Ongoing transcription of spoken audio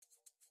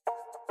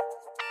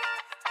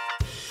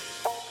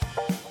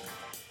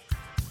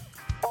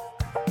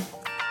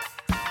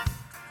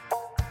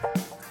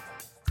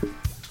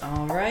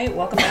right,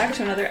 welcome back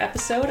to another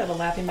episode of a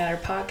Laughing Matter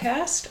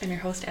podcast. I'm your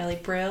host, Allie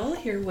Brill,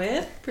 here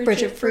with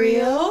Bridget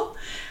Friel.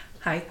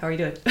 Hi, how are you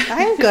doing?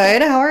 I'm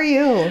good. How are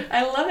you?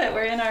 I love it.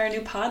 We're in our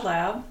new pod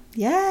lab.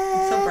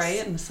 Yes. It's so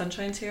bright and the sun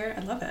shines here.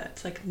 I love it.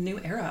 It's like a new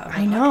era of a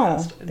I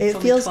know. It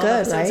feels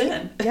good, right?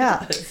 In.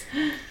 Yeah.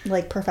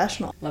 Like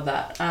professional. Love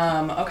that.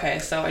 Okay,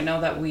 so I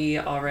know that we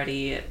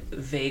already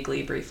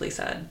vaguely, briefly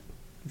said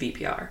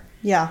VPR.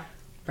 Yeah.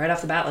 Right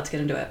off the bat, let's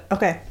get into it.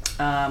 Okay.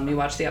 You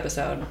watched the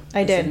episode.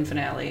 I did. Season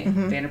finale,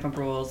 Vanderpump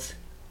Rules.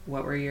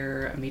 What were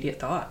your immediate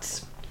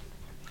thoughts?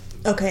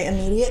 Okay,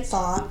 immediate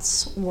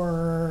thoughts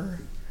were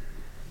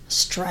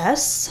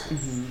stress.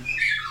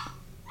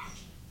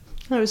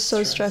 I was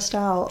so stressed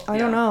out. I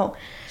don't know.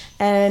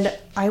 And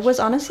I was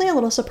honestly a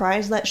little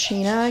surprised that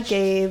Sheena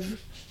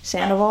gave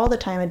Sandoval the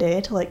time of day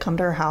to like come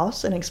to her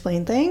house and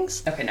explain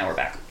things. Okay, now we're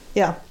back.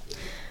 Yeah.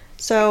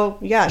 So,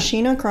 yeah,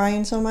 Sheena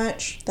crying so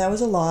much. That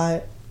was a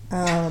lot.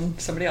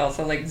 Somebody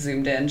also like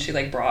zoomed in. She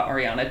like brought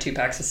Ariana 2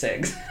 packs of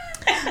cigs.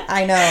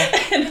 I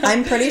know.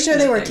 I'm pretty sure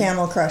they were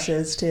Camel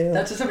Crushes too.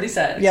 That's what somebody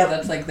said. Yeah, so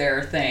that's like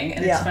their thing.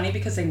 And it's funny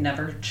because they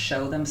never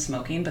show them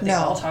smoking, but they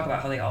all talk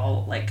about how they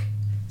all like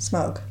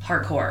smoke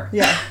hardcore.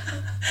 Yeah.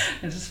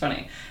 It's just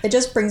funny. It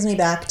just brings me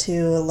back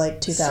to like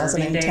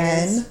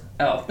 2010.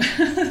 Oh,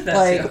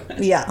 like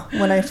too. Yeah,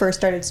 when I first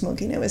started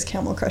smoking, it was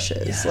Camel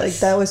Crushes. Yes. Like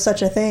that was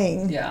such a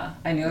thing. Yeah,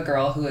 I knew a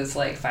girl who was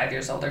like 5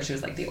 years older. She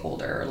was like the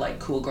older, like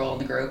cool girl in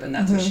the group, and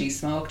that's what she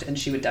smoked. And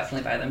she would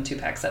definitely buy them 2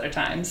 packs at a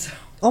time. So.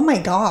 Oh my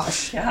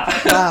gosh. Yeah.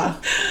 Wow.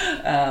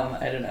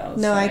 I don't know.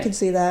 No, funny. I could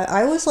see that.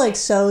 I was like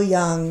so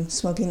young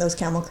smoking those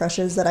Camel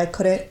Crushes that I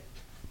couldn't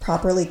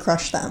properly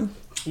crush them.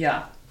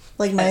 Yeah.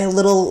 Like my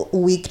little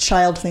weak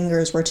child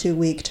fingers were too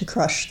weak to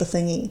crush the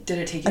thingy. Did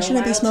it take you I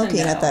shouldn't a while be smoking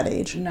to know? at that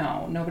age.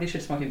 No, nobody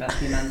should smoke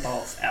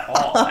menthols at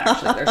all,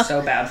 actually. They're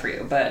so bad for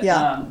you. But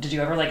did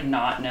you ever like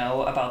not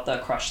know about the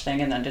crush thing,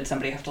 and then did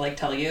somebody have to like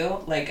tell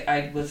you? Like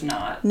I was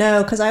not.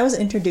 No, because I was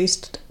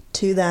introduced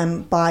to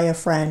them by a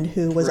friend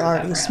who was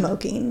already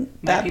smoking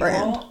that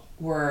brand.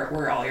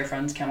 Were all your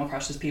friends Camel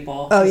Crushes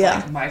people? Oh, yeah.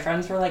 Like, my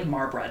friends were like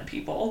Marbread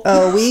people.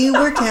 Oh, we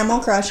were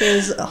Camel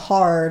Crushes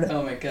hard.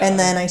 Oh my god. And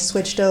then I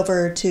switched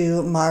over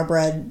to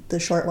Marbread, the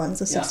short ones,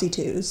 the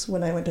 62s,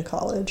 when I went to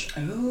college.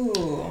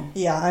 Ooh.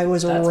 Yeah, I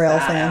was That's real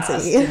badass.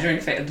 fancy.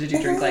 Did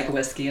you drink like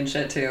whiskey and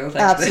shit too?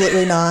 Like,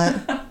 Absolutely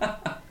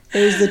not.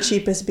 It was the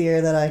cheapest beer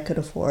that I could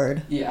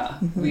afford. Yeah.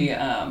 We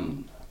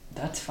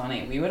that's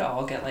funny. We would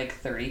all get like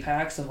 30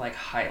 packs of like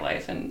High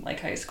Life in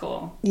like high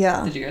school.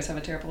 Yeah. Did you guys have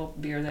a terrible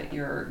beer that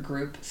your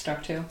group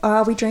stuck to?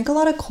 We drank a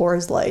lot of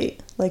Coors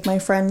Light. Like my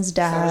friend's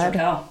dad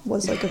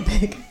was like a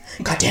big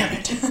God damn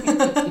it.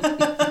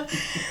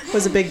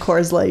 was a big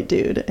Coors Light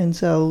dude, and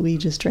so we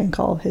just drank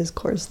all of his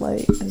Coors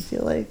Light. I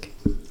feel like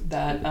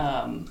that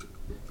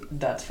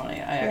that's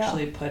funny. I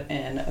actually put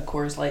in a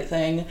Coors Light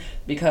thing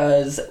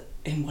because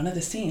in one of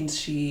the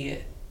scenes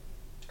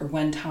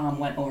when Tom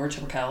went over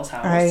to Raquel's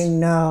house. I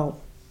know.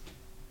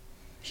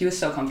 He was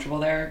so comfortable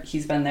there.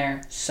 He's been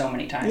there so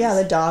many times. Yeah,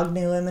 the dog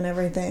knew him and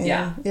everything.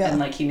 Yeah. And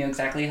like he knew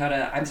exactly how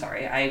to, I'm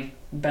sorry, I've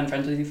been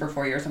friends with you for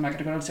 4 years. I'm not going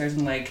to go downstairs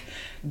and like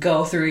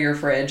go through your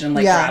fridge and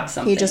like grab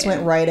something. He just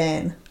went right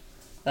in.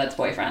 That's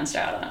boyfriend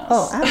status.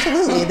 Oh,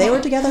 absolutely. They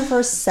were together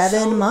for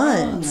 7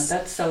 months.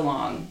 That's so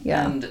long.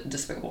 Yeah. And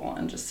despicable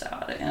and just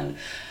sad. And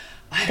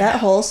that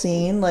whole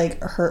scene like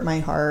hurt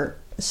my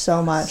heart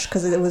so much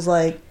because it was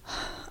like,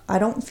 I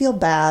don't feel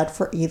bad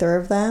for either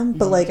of them,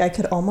 but like I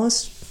could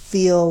almost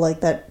feel like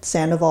that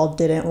Sandoval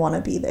didn't want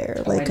to be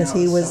there, like because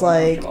he was so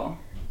like,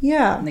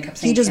 yeah,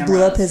 he just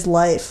blew up his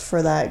life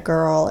for that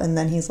girl, and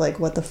then he's like,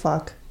 what the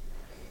fuck?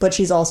 But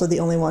she's also the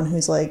only one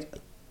who's like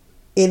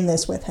in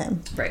this with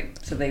him, right?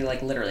 So they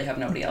like literally have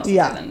nobody else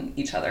other than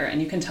each other,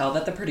 and you can tell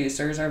that the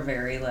producers are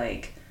very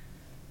like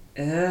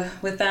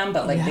with them,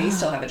 but like they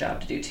still have a job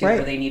to do too,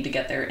 where they need to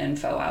get their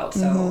info out.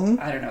 So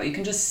I don't know, you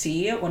can just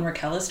see when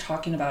Raquel is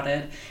talking about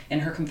it in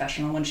her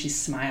confessional, when she's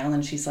smiling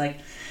and she's like,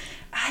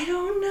 I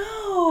don't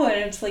know,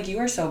 and it's like, you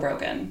are so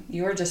broken,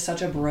 you are just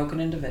such a broken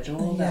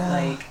individual that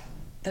like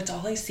that's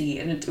all I see.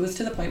 And it was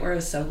to the point where it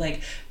was so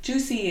like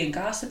juicy and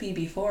gossipy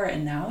before,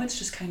 and now it's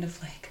just kind of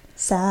like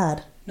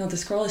sad. No,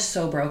 this girl is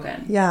so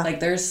broken. Like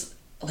there's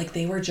like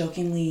they were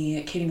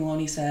jokingly, Katie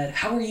Maloney said,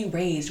 how were you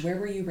raised? Where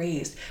were you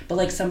raised? But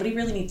like somebody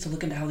really needs to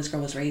look into how this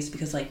girl was raised,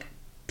 because like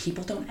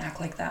people don't act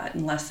like that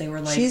unless they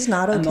were like she's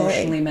not okay.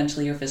 Emotionally,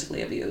 mentally, or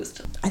physically abused.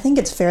 I think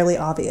it's fairly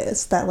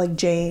obvious that like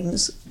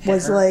James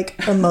was like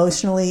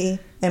emotionally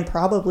and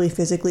probably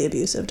physically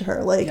abusive to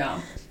her. Like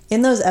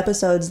in those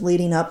episodes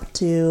leading up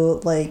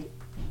to like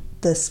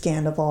the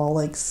Scandival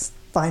like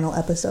final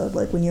episode,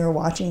 like when you were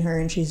watching her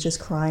and she's just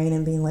crying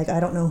and being like, I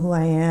don't know who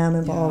I am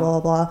and blah blah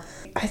blah.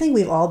 I think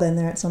we've all been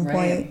there at some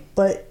point,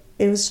 but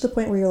it was to the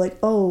point where you're like,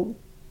 oh,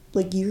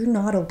 like you're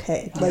not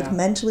okay, like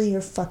mentally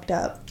you're fucked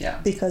up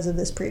because of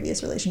this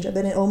previous relationship.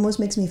 And it almost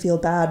makes me feel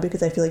bad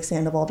because I feel like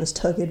Sandoval just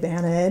took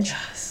advantage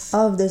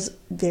of this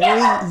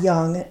very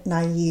young,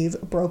 naive,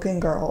 broken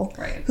girl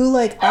who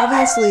like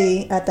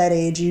obviously at that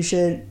age you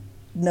should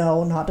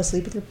no, not to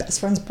sleep with your best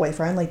friend's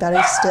boyfriend. Like, that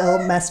is still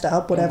messed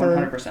up, whatever.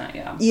 100%,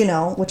 yeah. You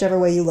know, whichever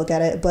way you look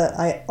at it. But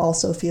I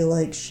also feel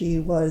like she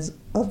was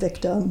a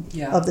victim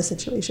of the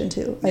situation,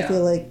 too. I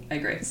feel like I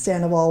agree.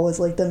 Sandoval was,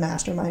 like, the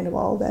mastermind of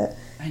all of it.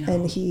 I know.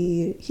 And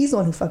he's the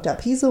one who fucked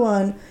up. He's the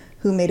one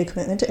who made a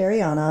commitment to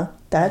Ariana.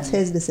 That's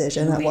his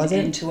decision. Moving that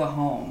wasn't into a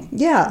home.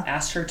 Yeah.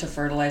 Asked her to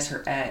fertilize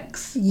her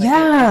eggs.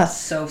 Yeah. It was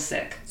so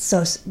sick.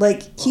 So,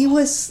 like, he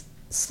was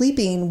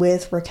sleeping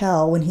with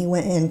Raquel when he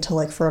went in to,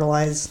 like,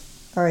 fertilize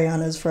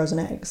Ariana's frozen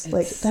eggs.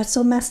 Like, that's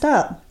so messed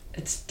up.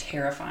 It's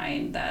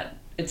terrifying for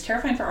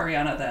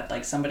Ariana that,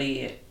 like,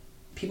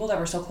 people that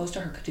were so close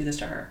to her could do this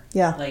to her.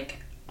 Yeah. Like,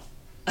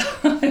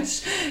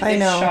 it's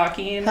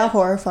shocking. How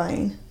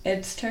horrifying.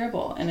 It's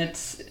terrible. And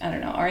I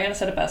don't know. Ariana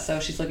said it best. So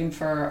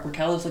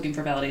Raquel is looking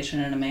for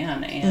validation in a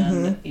man.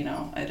 And, you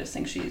know, I just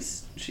think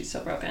she's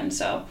so broken.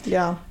 So,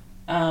 yeah.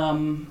 I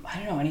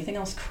don't know, anything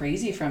else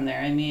crazy from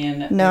there? I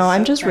mean, no,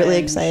 I'm just really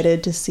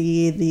excited to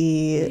see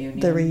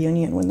the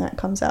reunion when that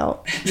comes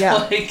out. Yeah.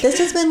 Like, this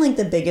has been like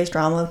the biggest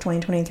drama of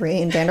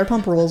 2023, and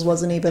Vanderpump Rules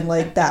wasn't even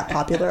like that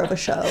popular of a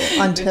show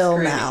until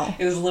now.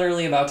 It was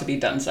literally about to be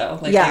done. So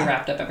like they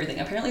wrapped up everything.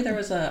 Apparently there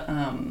was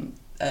a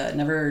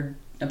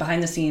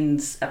behind the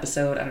scenes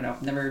episode. I don't know,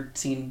 I've never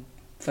seen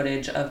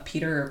footage of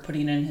Peter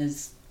putting in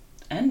his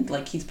end,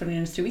 like he's putting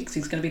in his 2 weeks.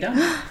 He's going to be done.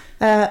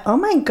 Oh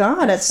my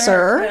God, at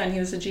Sir. Yeah, and he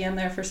was a GM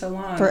there for so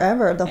long.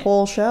 Forever, the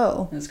whole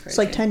show. It was crazy. It's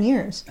like 10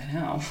 years. I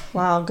know.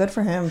 Wow, good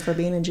for him for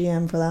being a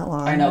GM for that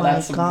long. I know,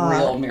 that's a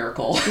real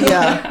miracle.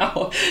 Yeah.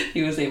 How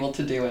he was able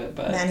to do it.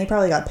 But man, he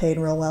probably got paid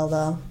real well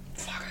though.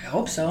 Fuck, I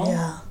hope so.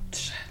 Yeah.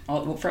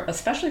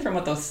 Especially from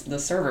what the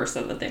servers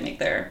said that they make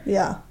there.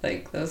 Yeah.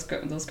 Like, those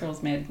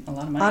girls made a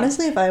lot of money.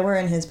 Honestly, if I were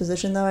in his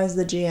position though as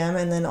the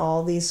GM, and then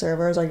all these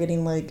servers are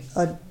getting like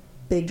a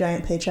big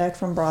giant paycheck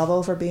from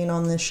Bravo for being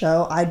on this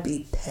show, I'd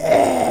be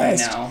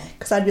pissed. I know.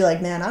 Because I'd be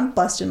like, man, I'm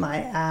busting my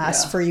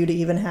ass for you to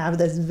even have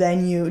this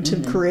venue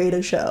to create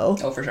a show.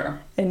 Oh, for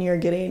sure. And you're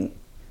getting,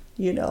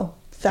 you know,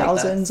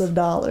 thousands of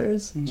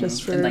dollars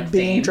just for like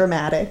being fame.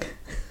 Dramatic.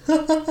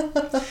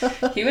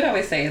 He would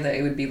always say that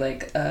it would be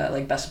like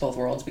best of both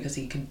worlds, because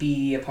he could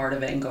be a part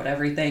of it and go to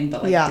everything,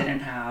 but like didn't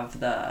have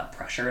the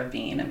pressure of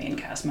being a main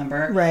cast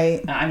member.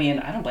 Right. I mean,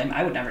 I don't blame him.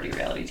 I would never do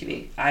reality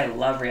TV. I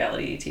love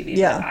reality TV.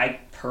 Yeah. But I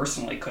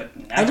personally could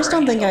never. I just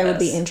don't think I would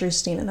be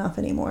interesting enough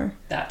anymore.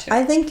 That too.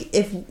 I think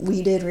if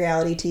we did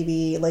reality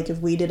TV, like if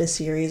we did a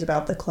series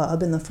about the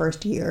club in the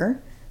first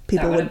year,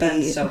 people would be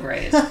been so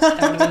great. That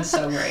would have been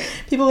so great.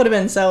 People would have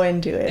been so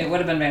into it. It would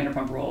have been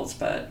Vanderpump Rules,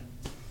 but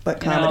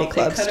comedy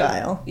club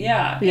style.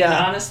 Yeah. And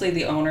honestly,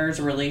 the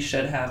owners really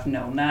should have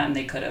known that, and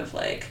they could have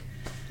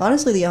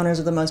Honestly, the owners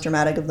are the most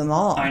dramatic of them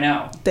all. I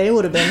know. They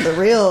would have been the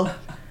real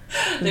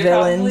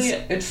villains.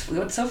 It's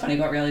so funny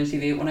about reality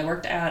TV. When I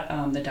worked at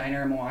the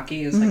diner in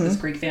Milwaukee, it was like this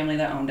Greek family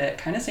that owned it.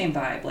 Kind of same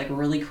vibe, like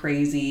really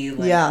crazy,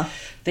 like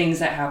things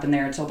that happen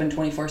there. It's open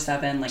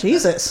 24/7. Like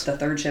Jesus. The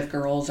third shift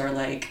girls are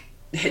like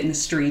hitting the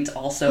streets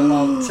also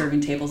while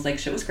serving tables. Like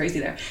shit was crazy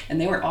there,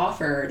 and they were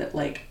offered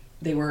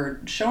they were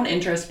shown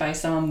interest by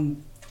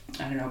some,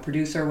 I don't know,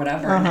 producer or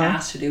whatever, and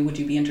asked to would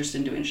you be interested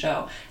in doing a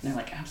show? And they're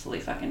like,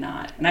 absolutely fucking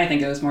not. And I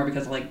think it was more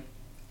because of like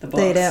the books.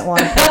 They didn't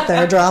want to put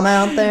their drama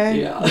out there.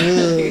 Yeah.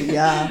 Ooh,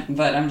 yeah.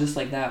 But I'm just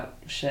like, that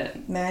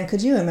shit. Man,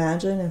 could you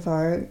imagine if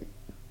our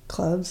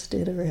clubs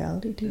did a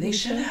reality TV They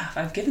should have.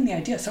 I've given the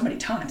idea so many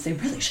times. They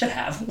really should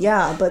have.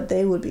 Yeah, but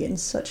they would be in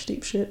such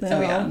deep shit now.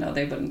 Oh yeah, no,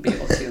 they wouldn't be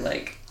able to,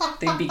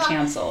 they'd be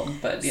canceled.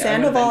 But yeah,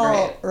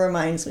 Sandoval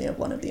reminds me of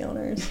one of the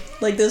owners.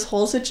 Like, this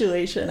whole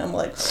situation, I'm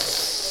like...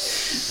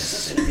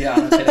 Yeah,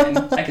 no kidding.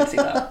 I can see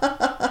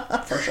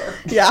that. For sure.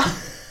 Yeah.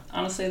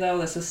 Honestly, though,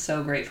 this is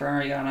so great for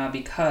Ariana,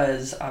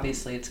 because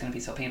obviously it's going to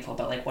be so painful,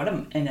 but what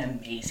an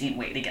amazing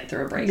way to get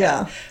through a breakup.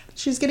 Yeah.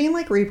 She's getting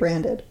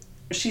rebranded.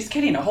 She's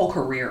getting a whole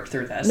career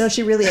through this. No,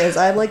 she really is.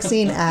 I've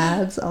seen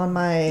ads on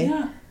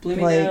my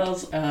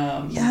Bloomingdale's.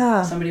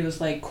 Somebody was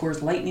like,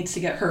 Coors Light needs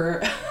to get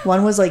her.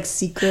 One was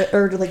secret,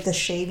 or the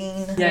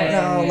shaving.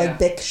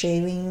 Bic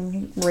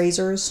shaving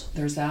razors.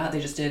 There's that.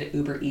 They just did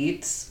Uber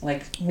Eats.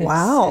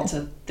 Wow. It's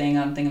a thing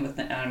on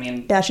I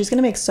mean. Yeah, she's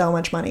gonna make so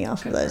much money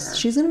off of this.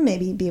 She's gonna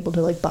maybe be able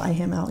to buy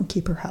him out and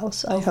keep her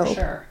house. I hope. For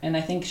sure. And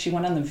I think she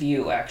went on The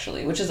View,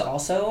 actually, which is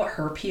also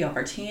her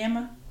PR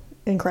team.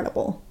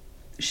 Incredible.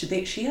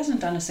 She hasn't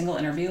done a single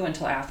interview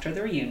until after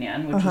the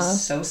reunion, which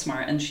is so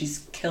smart, and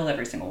she's killed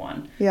every single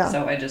one. Yeah.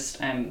 So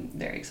I'm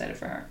very excited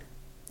for her.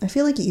 I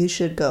feel like you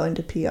should go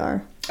into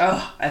PR.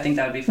 Oh, I think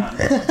that would be fun. I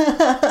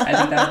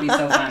think that would be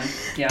so fun.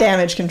 Yeah.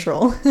 Damage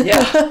control.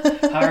 Yeah.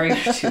 How are we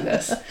going to do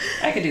this?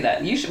 I could do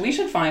that. We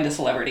should find a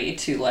celebrity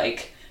to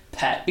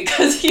pet,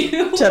 because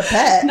to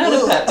pet, not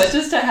a pet, but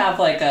just to have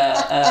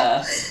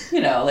a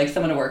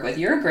someone to work with.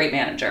 You're a great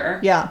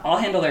manager. Yeah. I'll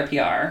handle their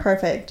PR.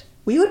 Perfect.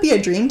 We would be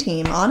a dream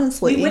team,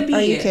 honestly. We would be.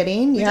 Are you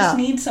kidding? We just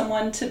need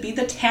someone to be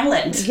the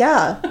talent.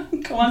 Yeah.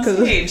 Go on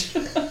stage.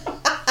 But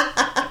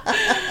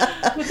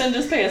then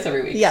just pay us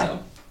every week. Yeah. So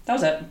that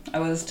was it. I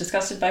was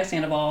disgusted by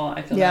Sandoval.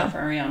 I feel bad for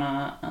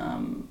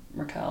Ariana.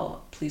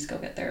 Raquel, please go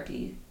get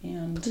therapy.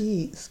 And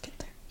please get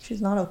therapy.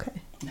 She's not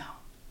okay. No.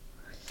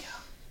 Yeah.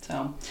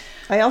 So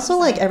I also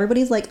like,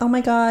 everybody's like, oh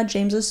my god,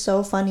 James is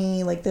so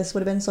funny. Like, this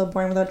would have been so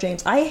boring without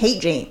James. I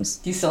hate James.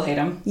 Do you still hate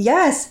him?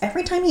 Yes.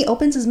 Every time he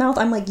opens his mouth,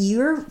 I'm like,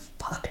 you're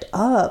fucked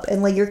up.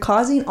 And like, you're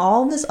causing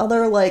all this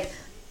other like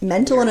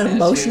mental and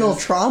emotional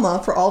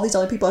trauma for all these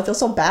other people. I feel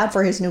so bad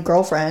for his new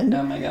girlfriend.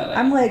 Oh my god.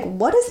 I'm like,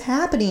 what is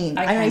happening?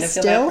 I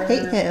still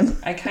hate him.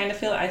 I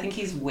think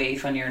he's way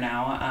funnier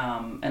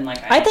now. And like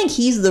I think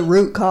he's the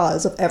root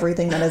cause of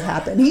everything that has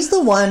happened. He's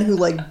the one who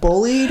like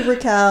bullied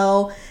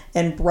Raquel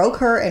and broke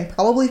her and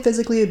probably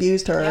physically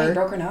abused her. Yeah, he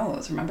broke her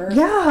nose, remember?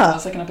 Yeah. That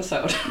was like an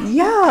episode.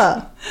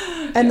 Yeah.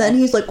 And then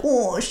he's like,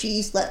 oh,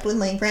 she slept with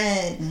my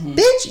friend. Mm-hmm.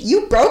 Bitch,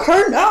 you broke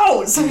her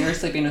nose. And you were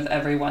sleeping with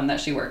everyone that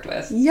she worked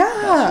with. Yeah.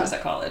 While she was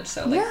at college.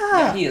 So, like,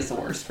 yeah, he is the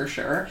worst for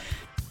sure.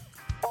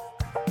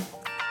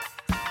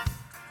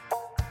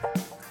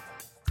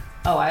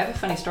 Oh, I have a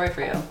funny story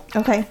for you.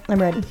 Okay, I'm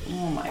ready.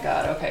 Oh my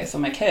god. Okay, so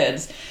my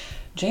kids,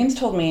 James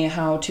told me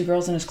how 2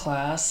 girls in his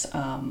class,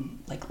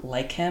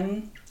 like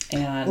him.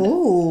 And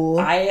ooh.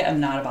 I am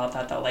not about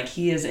that though. Like,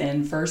 he is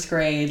in 1st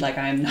grade. Like,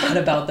 I'm not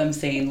about them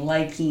saying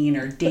liking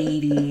or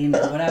dating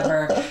or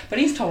whatever. But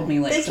he's told me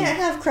like they can't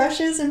have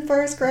crushes in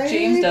 1st grade.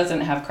 James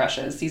doesn't have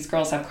crushes. These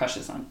girls have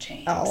crushes on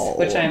James,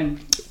 which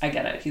I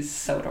get it. He's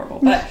so adorable.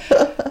 But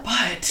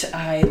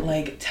I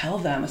like tell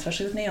them,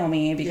 especially with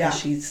Naomi, because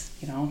she's,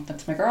 you know,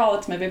 that's my girl.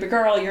 It's my baby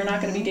girl. You're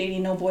not going to be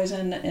dating no boys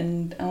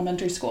in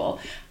elementary school.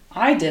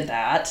 I did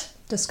that.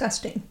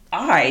 Disgusting.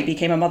 I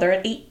became a mother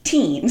at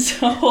 18,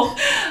 so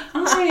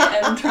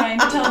I am trying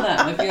to tell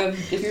them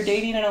if you're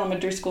dating in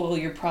elementary school,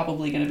 you're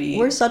probably going to be.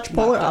 We're such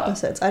polar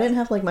opposites. I didn't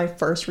have like my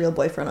first real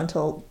boyfriend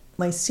until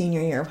my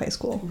senior year of high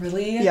school.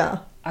 Really? Yeah.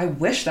 I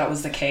wish that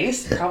was the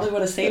case. Probably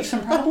would have saved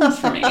some problems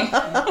for me.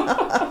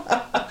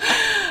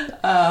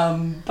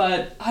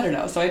 But I don't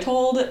know. So I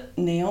told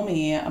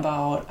Naomi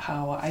about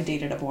how I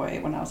dated a boy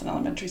when I was in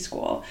elementary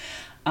school.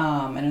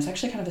 And it was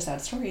actually kind of a sad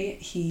story.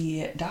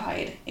 He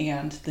died,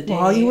 and the day...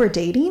 While you were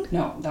dating?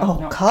 No.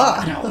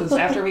 God. No, it was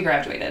after we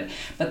graduated.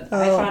 But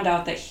I found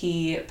out that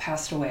he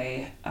passed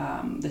away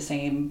the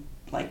same,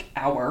 like,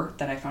 hour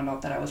that I found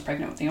out that I was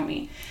pregnant with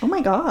Naomi. Oh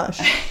my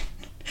gosh.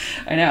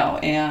 I know,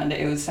 and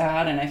it was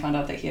sad, and I found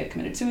out that he had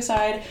committed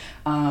suicide,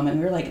 and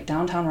we were, like,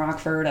 downtown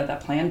Rockford at that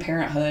Planned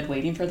Parenthood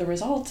waiting for the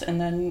results, and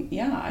then,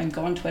 I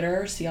go on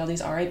Twitter, see all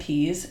these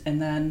RIPs,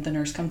 and then the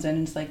nurse comes in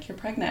and is like, you're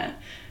pregnant.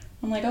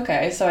 I'm like,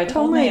 okay. So I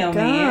told Naomi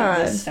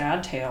this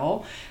sad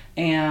tale,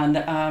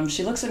 and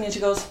she looks at me and she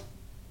goes,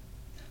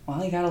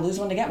 well, you gotta lose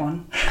one to get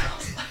one. I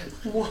was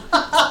like, what?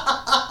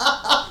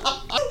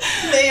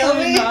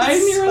 Naomi,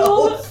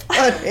 9-year-old?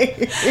 so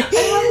funny.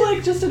 I have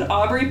like just an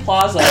Aubrey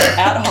Plaza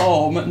at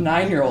home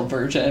 9-year-old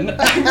version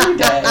every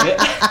day.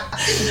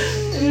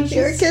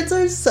 Your kids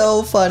are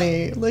so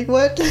funny. Like,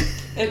 what?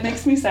 It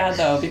makes me sad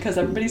though, because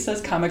everybody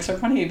says comics are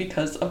funny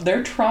because of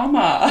their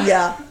trauma.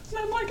 Yeah. And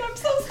I'm like, I'm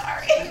so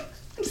sorry.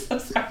 I'm so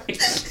sorry.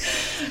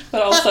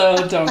 But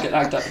also, don't get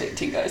knocked up at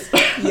 18, guys.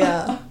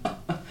 Yeah.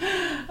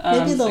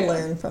 Maybe they'll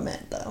learn from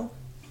it, though.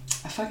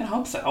 I fucking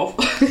hope so.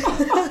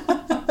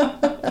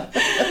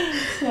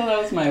 So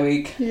that was my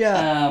week.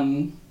 Yeah.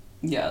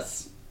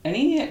 Yes.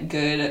 Any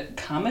good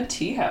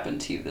Cometea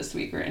happened to you this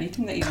week, or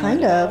anything that you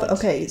kind of about?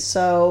 Okay,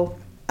 so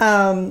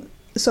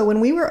when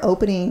we were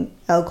opening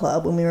L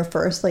Club, when we were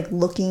first like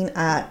looking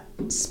at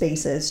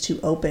spaces to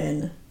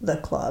open the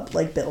club,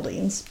 like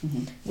buildings,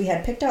 we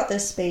had picked out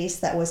this space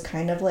that was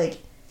kind of like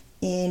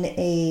in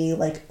a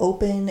like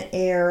open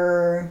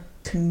air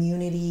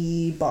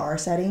community bar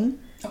setting.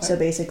 Okay. So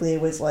basically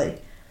it was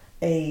like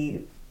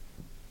a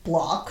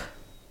block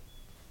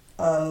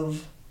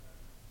of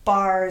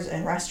bars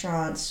and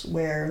restaurants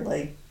where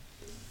like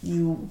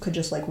you could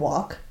just like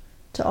walk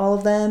to all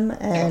of them,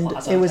 and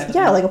like it was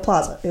like a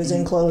plaza. It was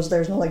enclosed.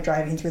 There's no like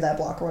driving through that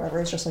block or whatever.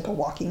 It's just like a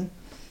walking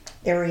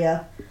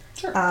area.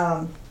 Sure.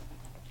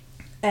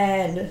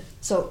 And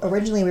so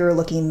originally we were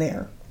looking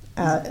there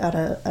at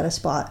a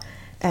spot,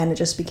 and it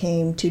just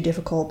became too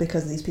difficult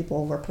because these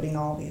people were putting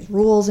all these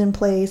rules in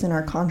place in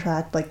our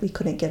contract. Like, we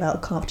couldn't give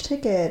out comped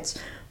tickets.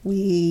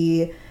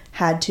 We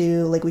had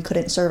to, like, we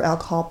couldn't serve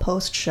alcohol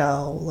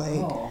post-show.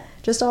 Like,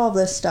 just all of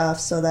this stuff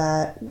so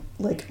that,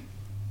 like,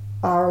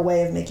 our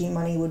way of making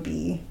money would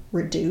be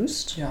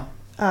reduced. Yeah.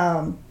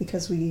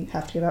 Because we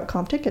have to give out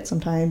comp tickets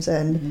sometimes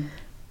and,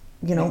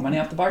 you know, make money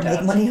off the bar tabs.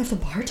 Make money off the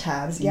bar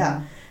tabs,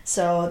 yeah.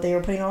 So they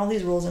were putting all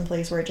these rules in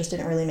place where it just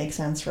didn't really make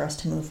sense for us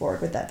to move forward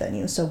with that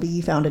venue. So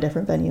we found a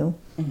different venue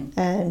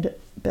and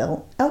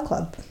built L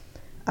Club.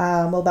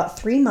 Well, about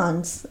 3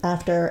 months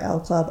after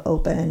L Club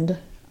opened,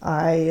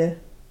 I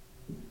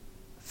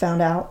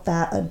found out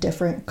that a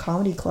different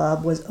comedy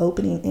club was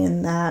opening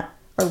in that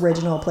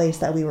original place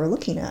that we were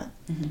looking at.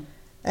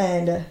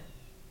 And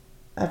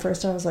at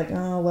first I was like,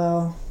 oh,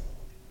 well,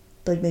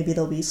 like maybe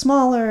they'll be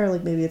smaller,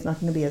 like maybe it's not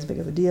going to be as big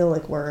of a deal,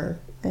 like we're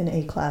an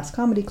A-class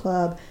comedy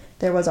club.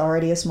 There was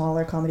already a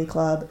smaller comedy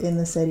club in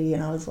the city,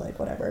 and I was like,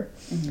 whatever.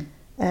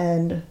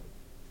 And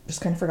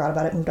just kind of forgot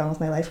about it, moved on with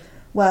my life.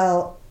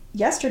 Well,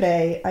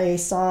 yesterday I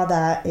saw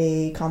that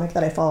a comic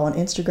that I follow on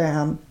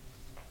Instagram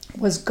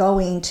was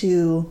going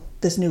to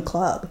this new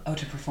club. Oh,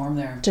 to perform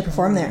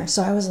there.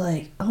 So I was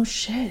like, oh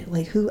shit,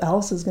 like who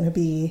else is going to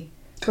be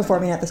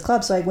performing at this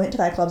club? So I went to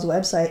that club's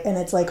website, and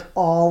it's like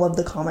all of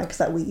the comics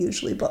that we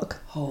usually book.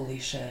 Holy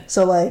shit.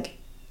 So like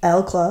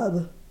L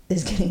Club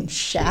is getting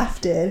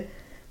shafted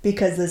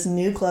because this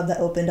new club that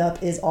opened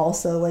up is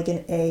also like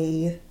an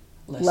A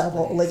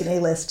level, like an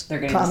A-list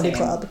comedy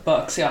club.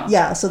 Books, yeah.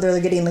 Yeah, so they're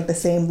getting like the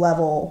same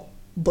level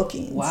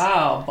bookings.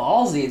 Wow,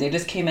 ballsy. They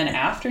just came in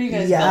after you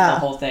guys built the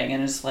whole thing,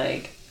 and it's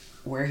like,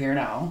 we're here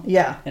now.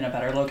 Yeah. In a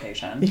better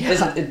location.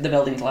 Yeah. The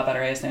building's a lot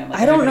better, I assume. Like,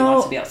 I don't know.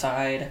 Wants to be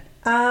outside.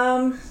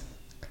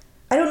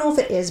 I don't know if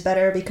it is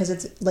better because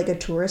it's like a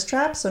tourist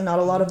trap, so not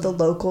a lot of the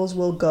locals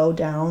will go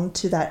down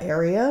to that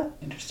area.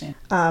 Interesting.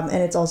 And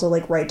it's also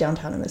like right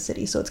downtown in the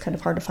city, so it's kind of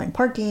hard to find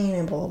parking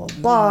and blah, blah,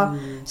 blah, blah.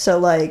 So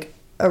like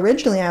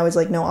originally I was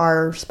like, no,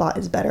 our spot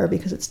is better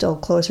because it's still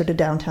closer to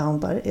downtown,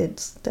 but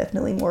it's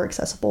definitely more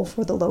accessible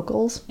for the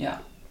locals. Yeah.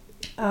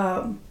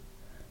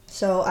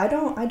 So I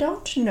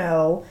don't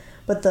know,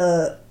 but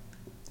the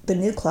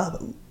new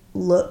club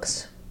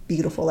looks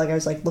beautiful. Like I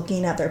was like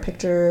looking at their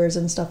pictures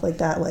and stuff like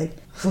that. Like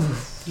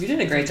you did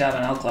a great job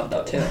in L Club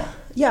though too.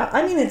 Yeah,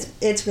 I mean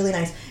it's really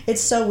nice.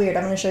 It's so weird.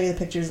 I'm gonna show you the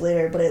pictures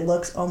later, but it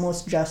looks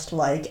almost just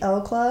like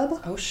L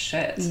Club. Oh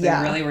shit! So they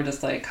really were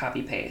just like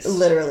copy paste.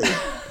 Literally,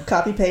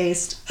 copy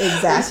paste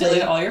exactly. We're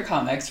stealing all your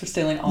comics. We're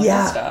stealing all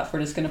your stuff.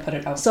 We're just gonna put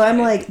it out. So I'm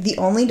like, the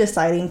only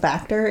deciding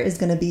factor is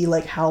gonna be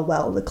like how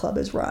well the club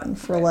is run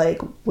for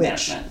like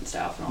which management and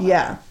stuff. And all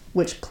that.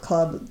 Which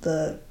club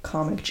the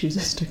comic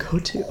chooses to go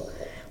to.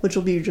 Which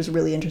will be just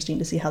really interesting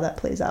to see how that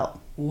plays out.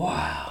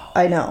 Wow.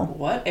 I know.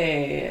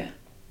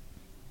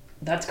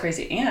 That's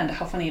crazy. And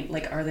how funny,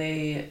 like, are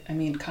they, I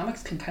mean,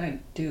 comics can kind of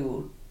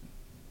do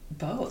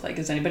both. Like,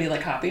 is anybody,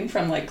 like, hopping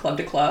from, like, club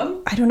to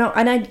club? I don't know.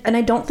 And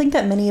I don't think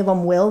that many of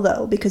them will,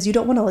 though, because you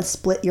don't want to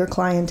split your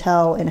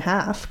clientele in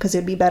half, because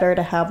it'd be better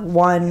to have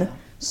one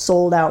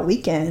sold-out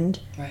weekend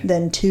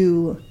than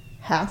two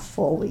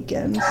half-full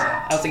weekends.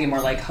 I was thinking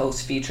more like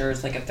host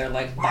features, like if they're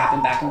like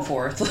bopping back and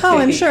forth. Like, oh,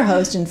 I'm sure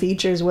host and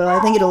features will. I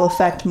think it'll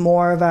affect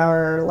more of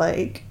our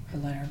like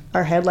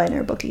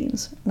headliner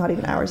bookings. Not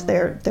even ours.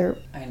 They're.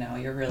 I know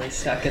you're really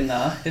stuck in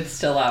the. It's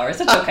still ours.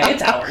 It's okay.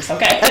 It's ours.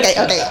 Okay.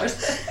 Okay.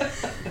 Ours.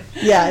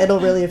 Yeah, it'll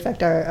really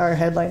affect our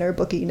headliner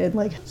booking and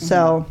like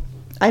so.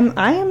 I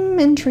am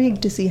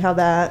intrigued to see how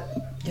that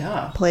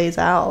plays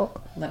out.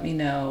 Let me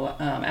know.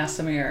 Ask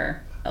some of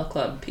your L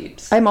Club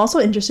peeps. I'm also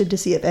interested to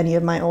see if any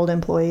of my old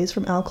employees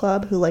from L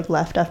Club who like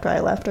left after I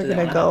left are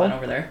going to go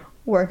over there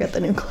work at the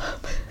new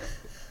club.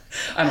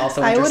 I'm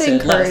also interested. I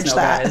would encourage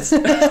that.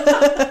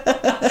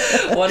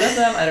 One of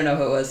them, I don't know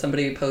who it was,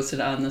 somebody posted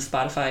on the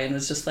Spotify and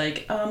was just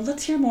like,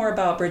 let's hear more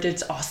about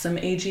Bridget's awesome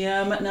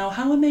AGM. Now,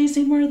 how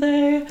amazing were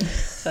they?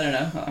 So I don't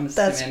know. I'm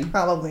assuming. That's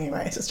probably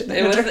my assistant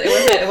manager.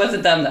 It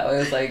wasn't them though. It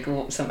was like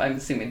I'm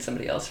assuming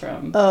somebody else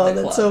from the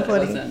that's club. so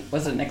funny.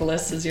 Was it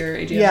Nicholas is your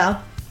AGM?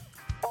 Yeah.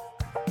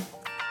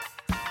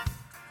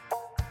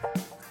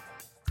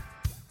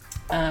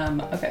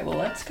 Okay, well,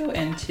 let's go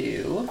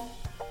into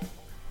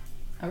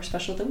our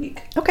special of the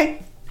week.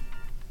 Okay.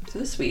 So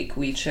this week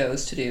we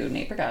chose to do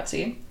Nate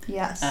Bargatze.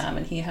 Yes.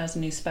 And he has a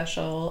new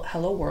special,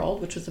 Hello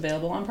World, which was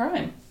available on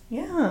Prime.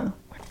 Yeah.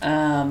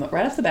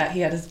 Right off the bat,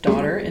 he had his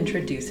daughter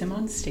introduce him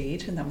on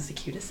stage, and that was the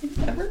cutest thing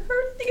I've ever heard.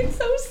 I think it's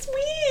so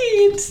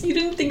sweet. You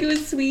didn't think it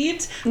was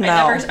sweet? No.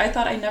 I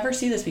thought I never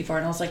see this before,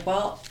 and I was like,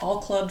 well,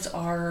 all clubs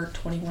are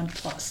 21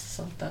 plus,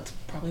 so that's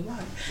probably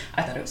why.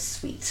 I thought it was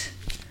sweet.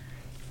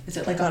 Is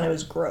it like I thought it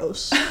was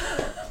gross.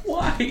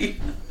 Why?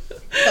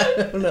 I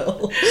don't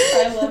know.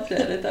 I loved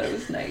it. I thought it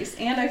was nice.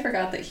 And I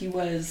forgot that he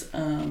was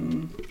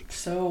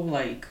so,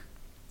 like,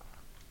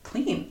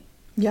 clean.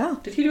 Yeah.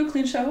 Did he do a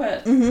clean show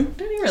at... Mm-hmm.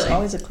 Did he really? He's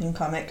always a clean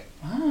comic.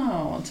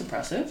 Wow, that's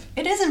impressive.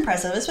 It is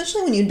impressive,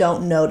 especially when you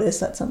don't notice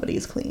that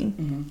somebody's clean.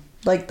 Mm-hmm.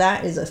 Like,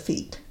 that is a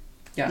feat.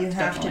 Yeah, you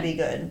have to be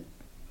good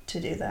to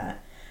do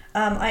that.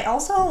 I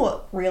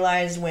also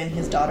realized when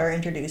his daughter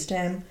introduced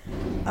him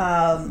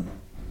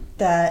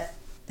that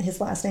his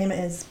last name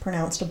is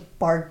pronounced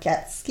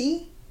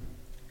Bargatze.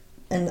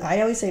 And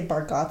I always say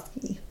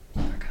Bargatze.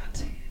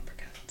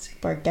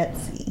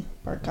 Bargatze.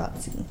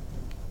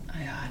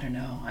 I don't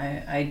know.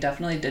 I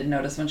definitely did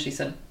notice when she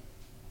said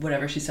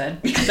whatever she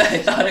said because I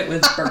thought it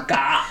was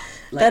Bargat.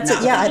 That's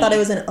it. Yeah, I thought it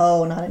was an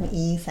O, not an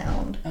E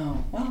sound.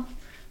 Oh, well.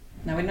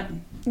 Now we know.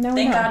 No,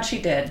 Thank God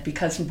she did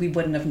because we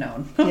wouldn't have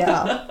known.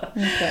 Yeah.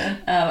 Okay.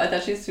 I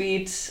thought she was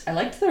sweet. I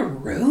liked the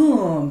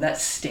room, that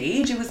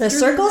stage. It was the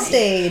circle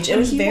stage. It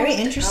was very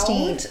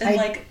interesting. And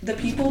like the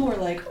people were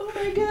like, "Oh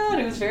my God!"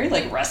 It was very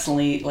like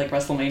wrestling, like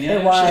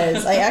WrestleMania. It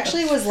was. I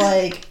actually was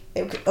like,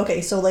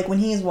 okay, so like when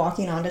he's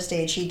walking onto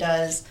stage, he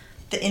does.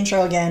 The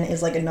intro again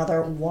is like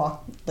another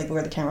walk, like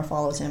where the camera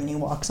follows him and he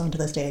walks onto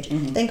the stage.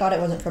 Mm-hmm. Thank God it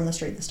wasn't from the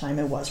street this time.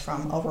 It was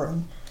from a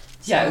room.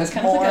 So yeah, it was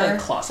kind of like a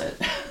closet.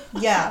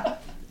 Yeah.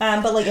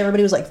 But like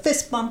everybody was like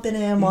fist bumping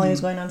him while he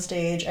was going on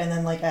stage, and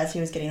then like as he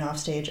was getting off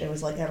stage, it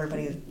was like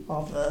everybody,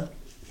 all the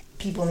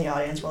people in the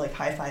audience were like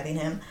high-fiving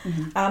him.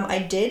 I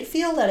did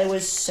feel that it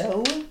was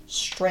so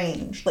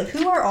strange. Like,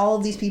 who are all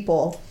of these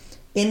people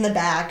in the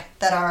back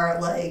that are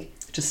like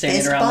just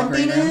standing around the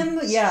green room?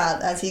 Yeah,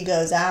 as he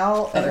goes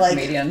out. Other and, like,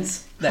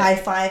 comedians.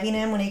 High-fiving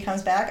him when he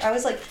comes back. I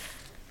was like,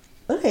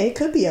 okay, it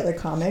could be other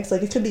comics.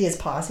 Like, it could be his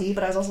posse.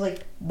 But I was also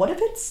like, what if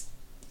it's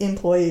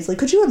employees? Like,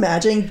 could you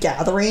imagine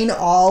gathering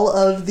all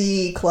of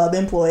the club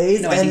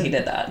employees? No, I think he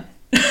did that.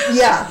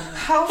 Yeah.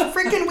 How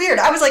freaking weird.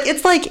 I was like,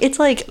 it's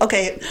like,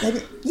 okay,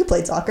 you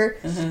played soccer.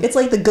 It's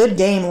like the good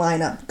game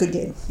lineup. Good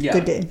game. Yeah.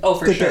 Good game. Oh,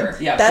 for good sure.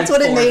 Game. Yeah. That's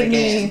what it made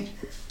me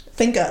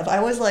think of. I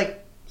was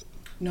like,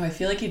 no, I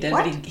feel like he did,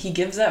 what? but he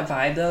gives that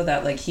vibe, though,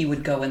 that, like, he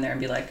would go in there and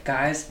be like,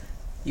 guys,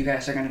 you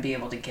guys are going to be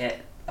able to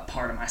get a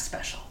part of my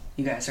special.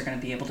 You guys are going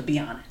to be able to be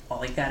on it.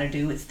 All you got to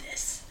do is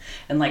this.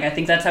 And, like, I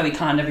think that's how he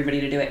conned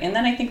everybody to do it. And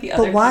then I think the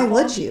other but why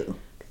would you?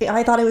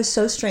 I thought it was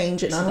so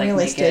strange and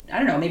unrealistic. Like, I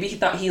don't know, maybe he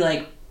thought he,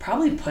 like,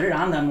 probably put it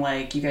on them,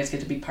 like, you guys get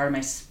to be part of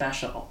my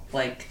special.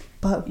 Like,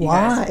 but you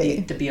why? guys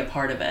need to be a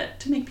part of it.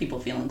 To make people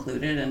feel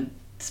included and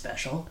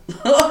special.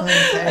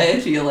 Okay. I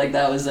feel like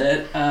that was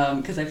it.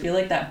 Because I feel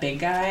like that big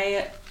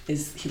guy,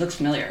 he looks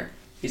familiar.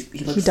 He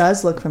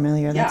does look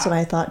familiar. That's what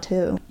I thought,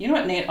 too. You know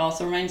what Nate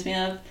also reminds me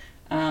of?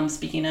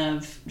 Speaking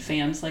of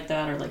fans like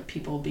that, or, like,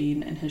 people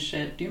being in his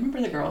shit. Do you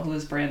remember the girl who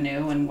was brand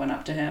new and went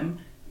up to him?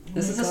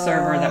 This is a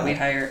server that we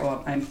hired.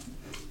 Well,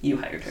 you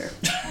hired her.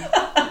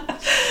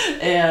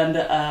 And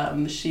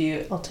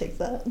I'll take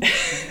that.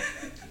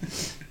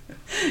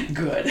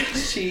 Good.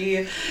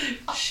 She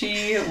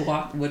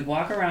would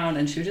walk around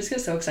and she would just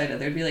get so excited.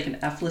 There'd be like an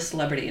F-list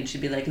celebrity and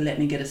she'd be like, let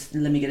me get a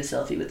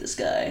selfie with this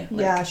guy.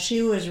 Like, yeah,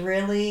 she was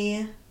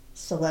really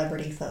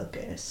celebrity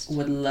focused.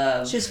 Would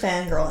love. She was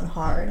fangirling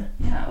hard.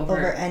 Yeah,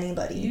 over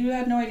anybody. You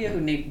had no idea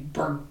who Nate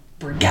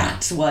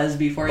Bargatze was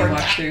before you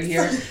walked through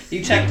here.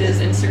 You checked his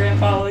Instagram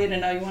following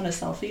and now you want a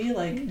selfie?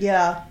 Like,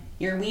 yeah.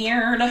 You're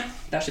weird.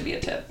 That should be a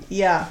tip.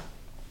 Yeah.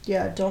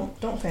 Yeah, don't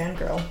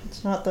fangirl.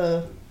 It's not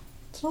the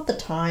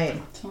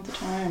time. It's not the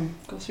time.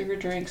 Go serve your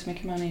drinks,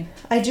 make your money.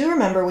 I do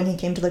remember when he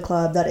came to the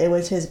club that it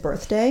was his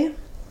birthday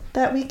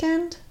that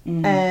weekend.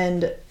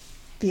 And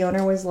the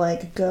owner was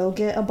like, go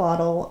get a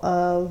bottle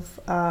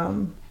of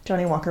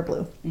Johnny Walker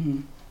Blue.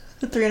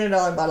 A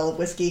 $300 bottle of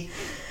whiskey.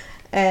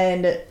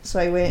 And so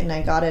I went and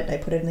I got it. I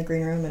put it in the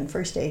green room, and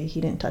first day he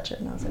didn't touch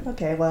it. And I was like,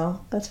 okay,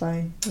 well, that's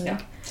fine. Like,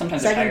 yeah,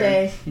 sometimes second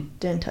day,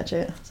 didn't touch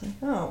it. I was like,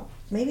 oh,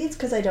 maybe it's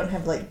because I don't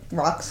have like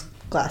rocks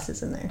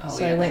glasses in there. Oh,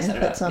 so I went and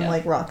put some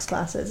like rocks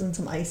glasses and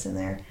some ice in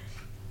there.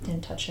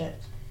 Didn't touch it.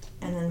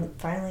 And then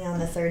finally on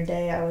the third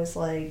day, I was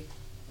like,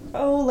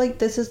 oh, like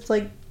this is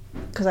like,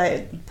 because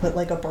I put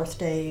like a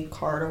birthday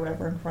card or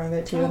whatever in front of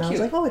it too. And I was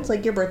like, oh, it's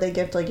like your birthday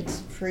gift, like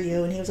it's for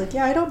you. And he was like,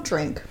 yeah, I don't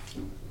drink.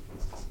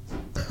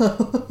 I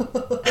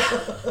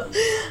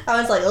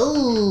was like,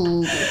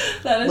 oh,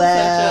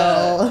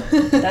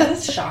 that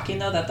is shocking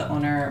though that the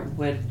owner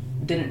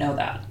didn't know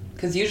that,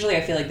 because usually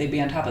I feel like they'd be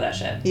on top of that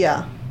shit.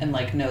 Yeah. And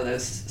like know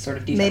those sort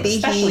of details,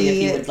 especially if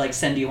he would like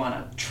send you on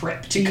a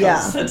trip to go.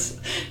 That's,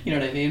 you know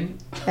what I mean.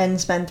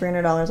 And spend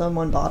 $300 on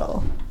one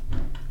bottle.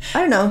 I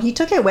don't know. He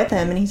took it with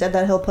him, and he said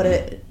that he'll put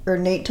it, or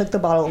Nate took the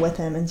bottle with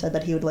him and said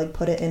that he would like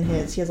put it in he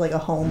has like a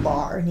home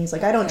bar, and he's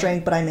like, I don't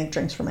drink, but I make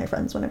drinks for my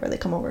friends whenever they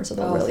come over, so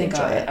they'll really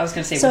enjoy it. I was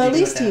gonna say, so at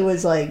least he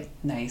was like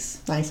nice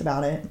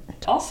about it.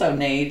 Also,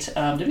 Nate,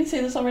 didn't he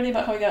say this already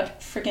about how he got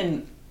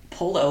freaking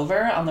pulled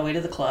over on the way to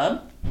the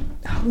club?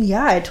 Oh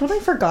yeah, I totally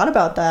forgot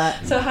about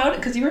that. So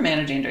because you were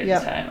managing during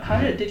this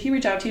time, did he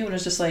reach out to you and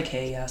was just like,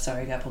 hey,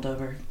 sorry, I got pulled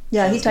over?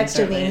 Yeah, he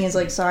texted me and he's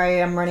like,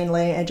 sorry, I'm running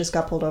late, I just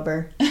got pulled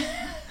over.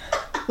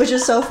 Which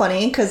is so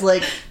funny because,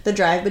 like, the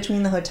drive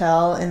between the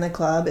hotel and the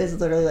club is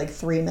literally, like,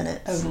 3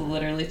 minutes. I was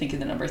literally thinking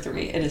the number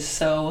 3. It is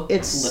so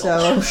It's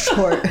little. so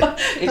short. I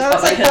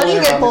was like, how do you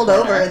get pulled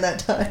over in that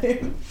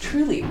time?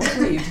 Truly, what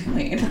were you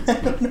doing? I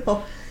don't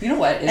know. You know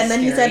what? And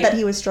then he said that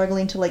he was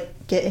struggling to,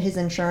 like, get his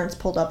insurance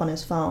pulled up on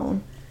his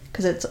phone.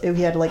 Because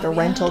he had, like, a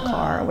rental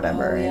car or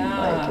whatever. And,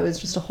 like, it was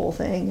just a whole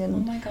thing. And oh,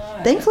 my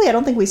God. Thankfully, I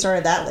don't think we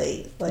started that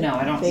late. Like, no,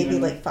 I don't maybe,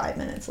 like, 5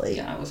 minutes late.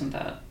 Yeah, it wasn't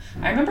that.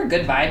 I remember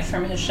good vibes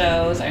from his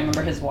shows. I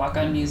remember his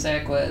walk-on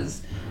music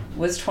was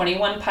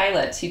 21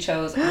 Pilots. He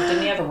chose,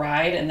 didn't he have a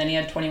ride? And then he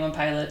had 21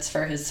 Pilots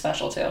for his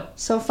special, too.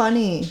 So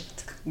funny.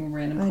 It's a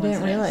random I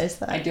didn't realize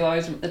that. I do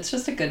always, it's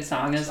just a good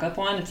song. It's up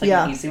one. It's, like,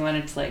 an easy one.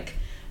 It's, like,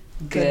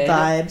 good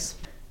vibes.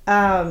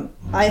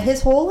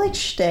 His whole, like,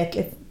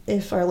 shtick,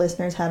 if our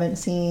listeners haven't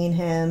seen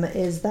him,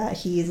 is that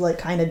he's like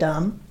kind of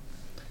dumb.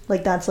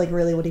 Like that's like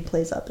really what he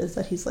plays up, is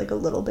that he's like a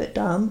little bit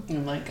dumb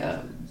in like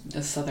a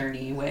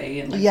southerny way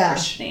and like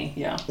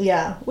Christian-y.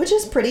 Yeah, which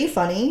is pretty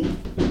funny.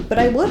 But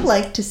I would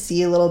like to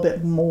see a little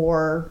bit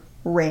more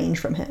range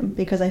from him,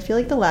 because I feel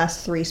like the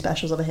last 3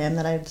 specials of him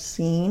that I've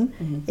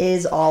seen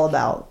is all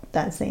about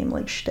that same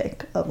like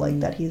shtick of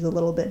like that he's a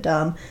little bit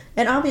dumb.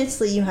 And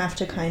obviously you have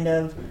to kind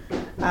of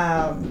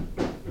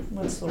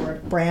what's the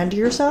word? Brand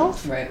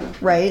yourself.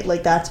 Right?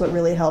 Like that's what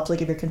really helps.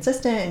 Like if you're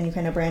consistent and you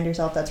kind of brand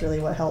yourself, that's really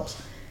what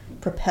helps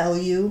propel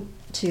you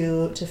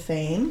to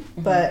fame.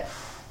 But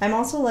I'm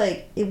also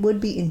like, it would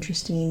be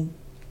interesting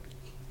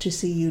to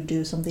see you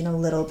do something a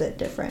little bit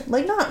different.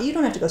 Like, you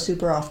don't have to go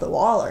super off the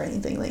wall or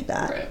anything like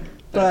that. Right.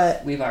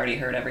 But we've already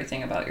heard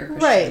everything about your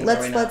Christian. Right.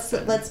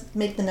 Let's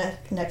make the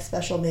next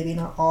special maybe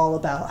not all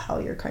about how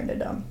you're kind of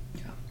dumb.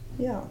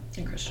 Yeah.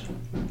 And Christian,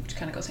 which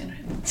kind of goes hand in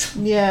hand.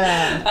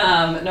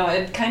 Yeah. No,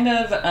 it kind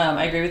of,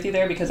 I agree with you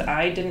there, because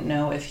I didn't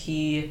know if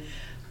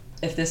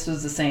this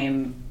was the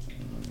same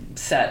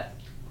set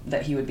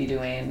that he would be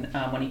doing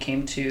when he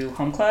came to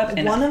Home Club.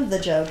 And one of the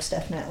jokes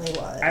definitely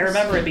was. I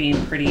remember it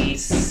being pretty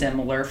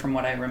similar from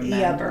what I remember.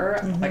 Yep.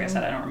 Mm-hmm. Like I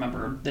said, I don't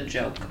remember the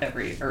joke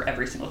every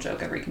single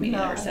joke every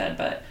comedian ever said,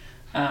 but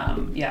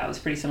yeah, it was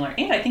pretty similar.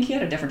 And I think he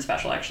had a different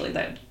special actually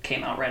that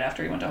came out right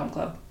after he went to Home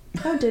Club.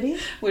 Oh, did he?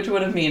 Which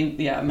would have meant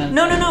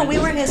No. We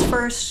were in his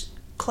first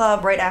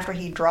club right after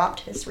he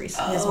dropped his most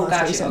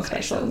recent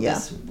special. So yeah.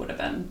 This would have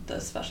been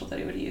the special that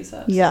he would use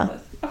that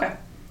with. Okay.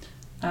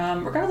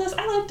 Regardless,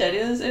 I liked it.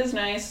 It was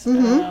nice.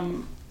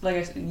 Mm-hmm.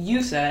 Like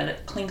you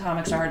said, clean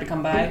comics are hard to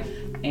come by,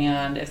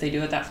 and if they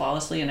do it that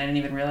flawlessly, and I didn't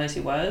even realize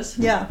he was.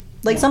 Yeah.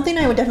 Like something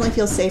I would definitely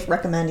feel safe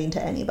recommending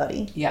to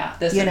anybody. Yeah,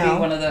 this would be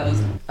one of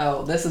those,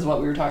 this is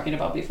what we were talking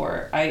about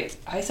before. I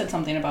said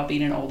something about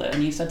being an oldest,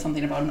 and you said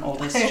something about an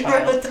oldest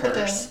child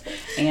curse.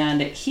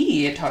 And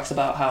he talks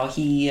about how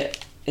he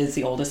is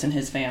the oldest in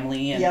his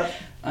family,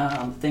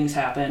 and things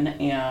happen,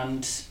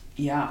 and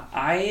yeah,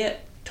 I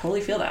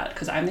totally feel that,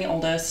 because I'm the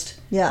oldest.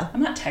 Yeah.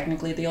 I'm not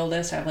technically the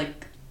oldest. I have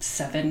like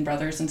 7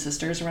 brothers and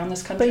sisters around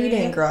this country. But you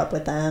didn't grow up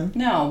with them.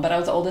 No, but I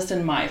was the oldest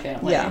in my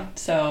family. Yeah.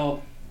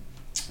 So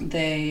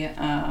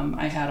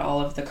I had all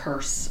of the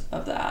curse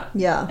of that.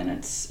 Yeah. And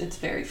it's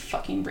very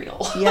fucking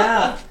real.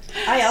 Yeah.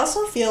 I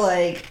also feel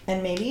like,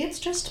 and maybe it's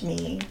just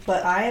me,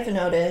 but I have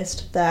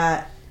noticed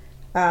that,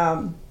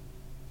 so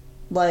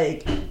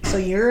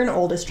you're an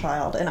oldest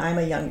child and I'm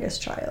a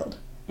youngest child.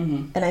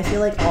 Mm-hmm. And I feel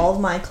like all of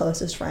my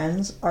closest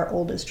friends are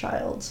oldest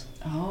childs.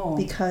 Oh.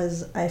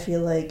 Because I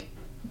feel like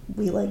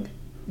we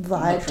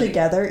vibe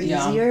together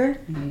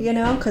easier,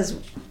 because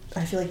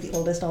I feel like the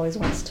oldest always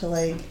wants to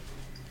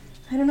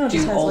I don't know, do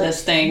just has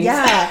oldest things.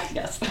 Yeah.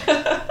 Yes.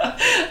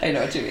 I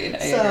know what you mean.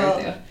 I agree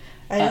with you.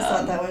 I just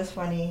thought that was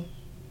funny.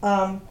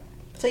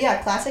 So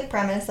yeah, classic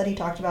premise that he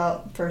talked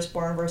about,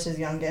 firstborn versus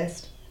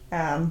youngest.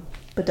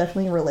 But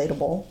definitely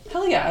relatable.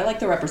 Hell yeah, I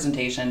like the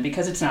representation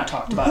because it's not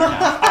talked about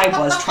enough. I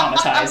was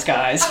traumatized,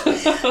 guys.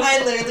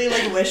 I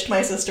literally wished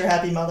my sister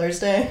Happy Mother's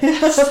Day.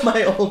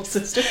 My old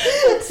sister.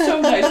 That's so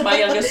nice. My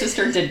youngest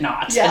sister did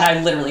not, and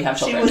I literally have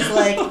children. She was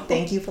like,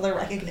 "Thank you for the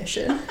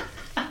recognition."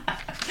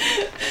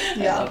 I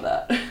love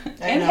that.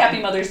 And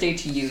happy Mother's Day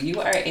to you.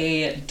 You are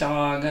a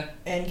dog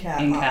and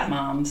cat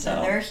mom. So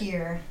and they're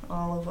here,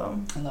 all of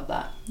them. I love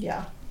that.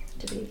 Yeah,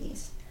 to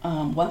babies.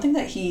 One thing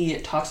that he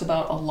talks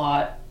about a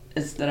lot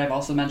is that I've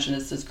also mentioned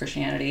is his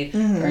Christianity,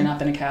 growing up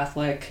in a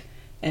Catholic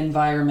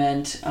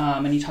environment,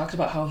 and he talks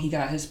about how he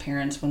got his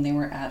parents when they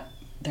were at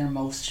their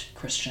most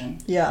Christian.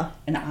 Yeah.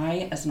 And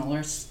I, as an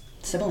older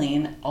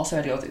sibling, also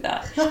had to go through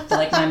that.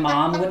 But my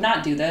mom would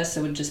not do this.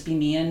 It would just be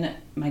me and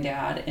my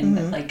dad, and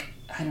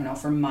I don't know,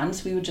 for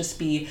months we would just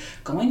be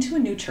going to a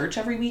new church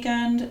every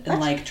weekend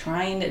and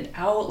trying it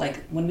out.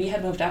 When we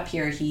had moved up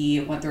here, he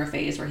went through a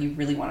phase where he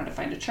really wanted to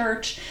find a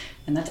church,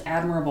 and that's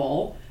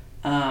admirable.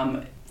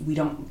 We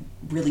don't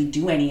really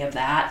do any of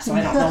that, so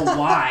I don't know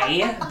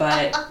why,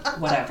 but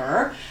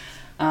whatever.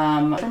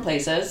 Different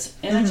places,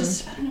 and I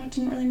don't know, it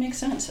didn't really make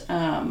sense.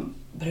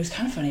 But it was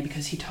kind of funny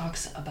because he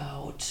talks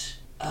about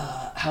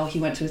how he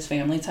went to his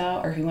family's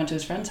house, or he went to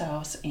his friend's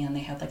house, and they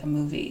had a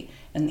movie.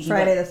 And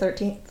Friday the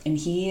 13th. And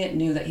he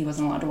knew that he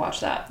wasn't allowed to watch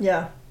that.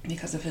 Yeah.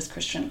 Because of his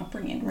Christian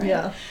upbringing, right?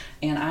 Yeah.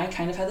 And I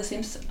kind of had the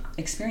same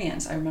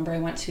experience. I remember I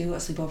went to a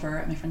sleepover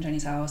at my friend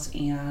Jenny's house,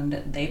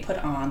 and they put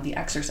on The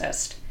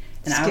Exorcist.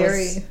 And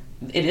scary.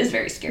 It is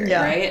very scary,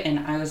 right? And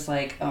I was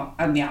like, oh,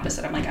 I'm the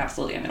opposite. I'm like,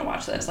 absolutely, I'm going to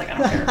watch this. I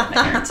don't care what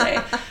my parents say.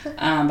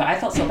 But I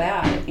felt so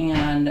bad.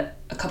 And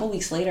a couple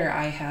weeks later,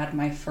 I had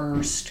my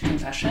first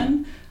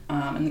confession.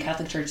 In the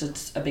Catholic Church,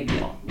 it's a big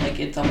deal.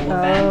 It's a whole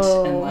event,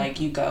 and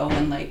you go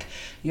and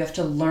you have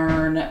to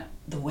learn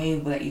the way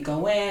that you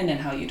go in and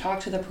how you talk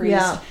to the priest.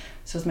 Yeah.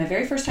 So it's my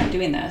very first time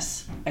doing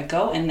this. I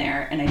go in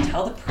there and I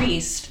tell the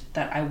priest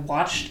that I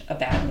watched a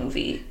bad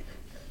movie,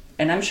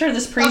 and I'm sure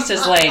this priest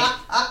is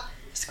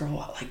this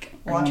girl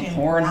watching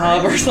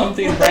Pornhub or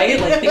something, right?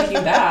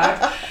 Thinking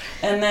back,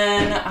 and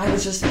then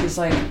he was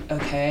like,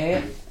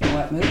 okay,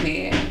 what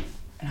movie?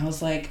 And I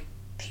was like,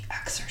 The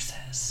Exorcist.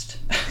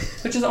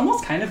 Which is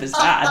almost kind of as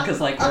bad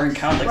because we're in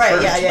Catholic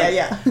church.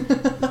 Yeah.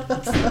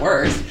 It's the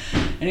worst.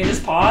 And he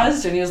just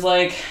paused and he was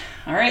like,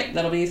 all right,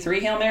 that'll be 3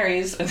 Hail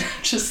Marys, and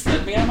just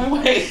sent me on my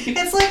way.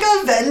 It's like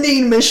a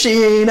vending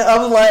machine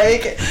of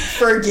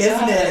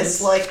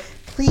forgiveness. Yes.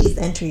 Please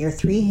enter your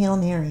 3 Hail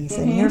Marys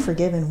and your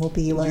forgiven will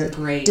be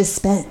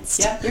dispensed.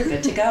 Yep, you're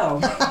good to go.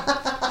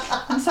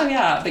 And so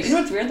but you know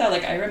what's weird though?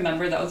 I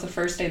remember that was the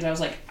first day that I was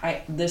like,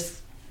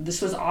 this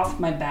was off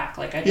my back.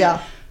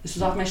 This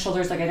was off my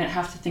shoulders. I didn't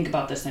have to think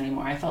about this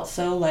anymore. I felt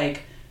so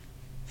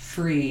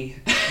free.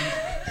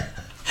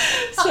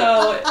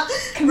 So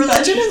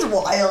religion is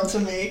wild to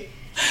me.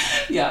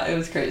 Yeah, it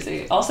was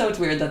crazy. Also, it's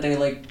weird that they,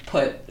 like,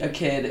 put a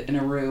kid in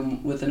a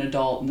room with an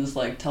adult and just,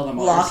 like, tell them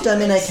all locked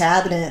them in a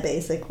cabinet,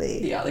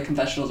 basically. Yeah, the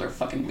confessionals are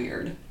fucking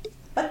weird.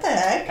 What the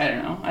heck? I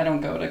don't know. I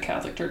don't go to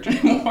Catholic church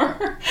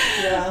anymore.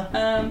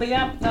 Yeah. But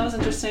yeah, that was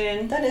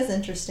interesting. That is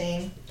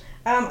interesting.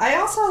 I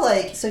also,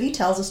 like, so he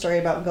tells a story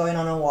about going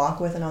on a walk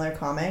with another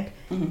comic,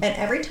 and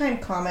every time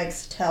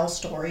comics tell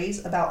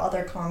stories about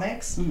other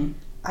comics,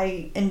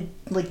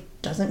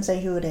 doesn't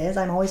say who it is,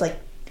 I'm always like,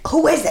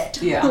 who is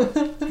it? Yeah.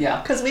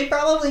 Yeah. Because we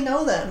probably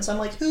know them. So I'm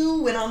like,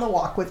 who went on the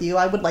walk with you?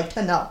 I would like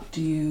to know.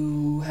 Do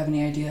you have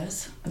any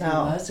ideas of no. who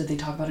it was? Did they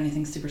talk about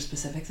anything super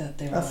specific that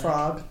they were a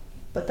frog,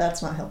 but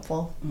that's not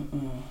helpful.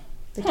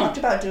 They talked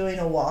about doing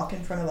a walk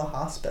in front of a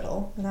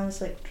hospital, and I was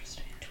like,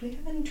 interesting. Do we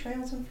have any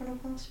trails in front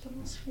of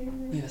hospitals here?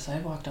 We have a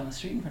sidewalk down the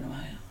street in front of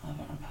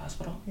a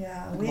hospital.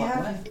 Yeah, we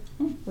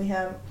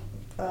have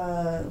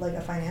like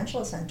a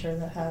financial center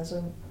that has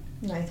a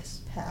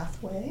nice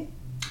pathway.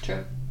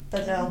 True.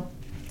 But no.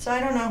 So I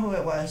don't know who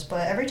it was,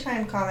 but every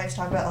time comics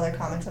talk about other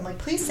comics, I'm like,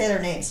 please say their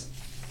names.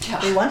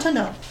 Yeah. We want to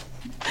know.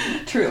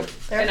 True.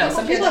 I know.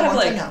 Some people have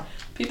like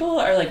people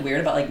are like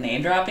weird about like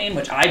name dropping,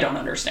 which I don't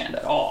understand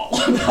at all.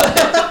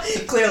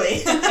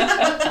 Clearly.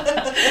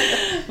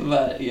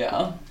 But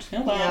yeah.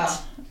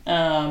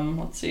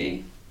 Let's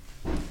see.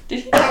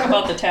 Did he talk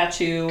about the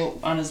tattoo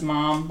on his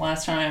mom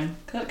last time?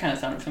 Because that kind of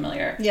sounded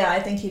familiar. Yeah, I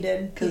think he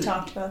did. He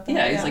talked about that.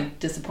 Yeah, he's like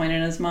disappointed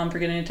in his mom for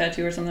getting a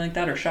tattoo or something like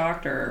that, or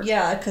shocked, or...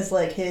 Yeah, because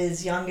like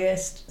his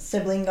youngest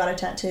sibling got a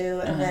tattoo,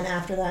 and then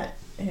after that,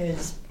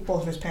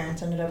 both of his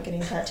parents ended up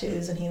getting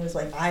tattoos, and he was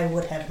like, I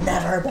would have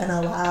never been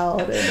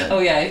allowed. Oh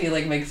yeah, he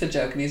like makes a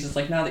joke, and he's just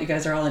like, now that you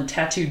guys are all in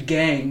tattooed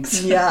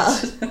gangs. Yeah.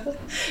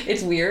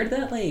 It's weird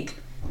that like...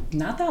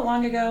 Not that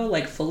long ago,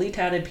 like, fully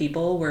tatted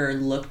people were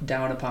looked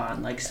down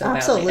upon, like, so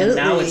badly. And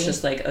now it's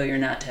just like, oh, you're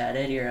not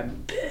tatted, you're a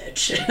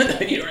bitch.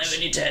 You don't have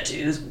any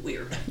tattoos.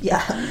 Weird.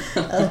 Yeah.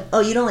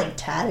 Oh, you don't like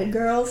tatted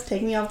girls?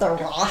 Take me off the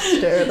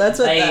roster. That's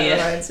what that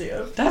reminds me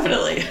of.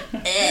 Definitely.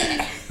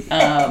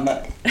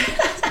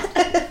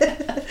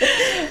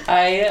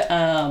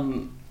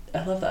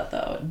 I love that,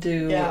 though.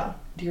 Do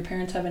your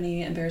parents have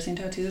any embarrassing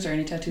tattoos or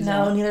any tattoos?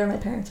 No, neither of my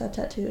parents have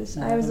tattoos.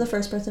 No. I was the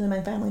first person in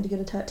my family to get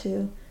a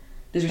tattoo.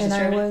 Did your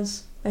sister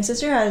my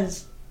sister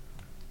has,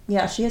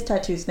 she has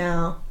tattoos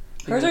now.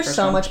 Hers are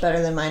so much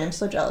better than mine. I'm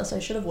so jealous. I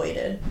should have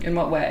waited. In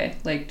what way?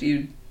 Like, do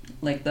you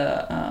like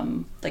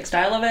the like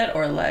style of it,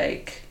 or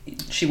like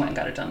she went and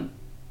got it done?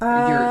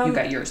 You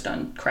got yours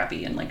done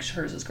crappy, and like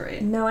hers is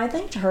great. No, I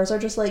think hers are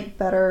just like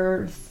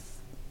better.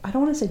 I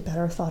don't want to say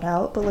better thought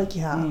out, but like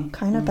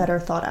kind of better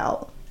thought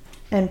out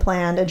and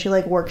planned. And she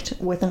like worked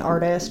with an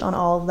artist on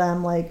all of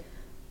them, like.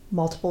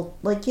 Multiple,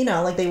 like,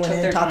 like they went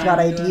in and talked about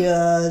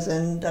ideas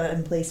and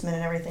placement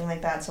and everything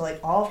like that. So,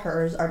 like, all of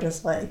hers are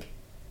just, like,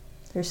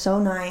 they're so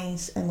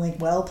nice and, like,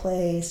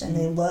 well-placed and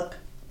they look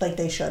like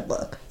they should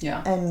look.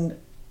 Yeah. And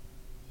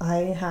I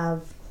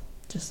have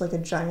just, like, a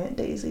giant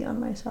daisy on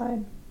my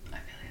side. I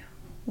feel you.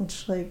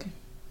 Which, like,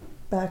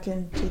 back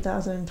in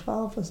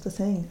 2012 was the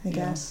thing, I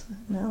guess.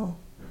 Now,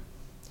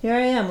 here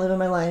I am living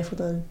my life with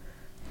a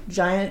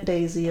giant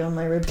daisy on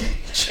my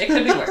ribcage. It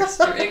could be worse.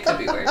 It could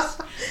be worse.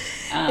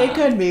 It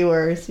could be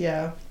worse,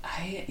 yeah.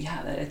 I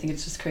think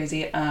it's just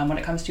crazy. When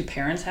it comes to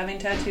parents having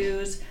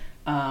tattoos,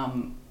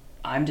 I'm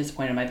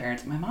disappointed in my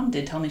parents. My mom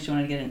did tell me she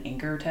wanted to get an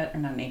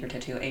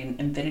an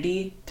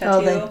infinity tattoo.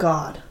 Oh, thank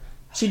God.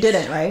 She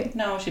didn't, right?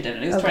 No, she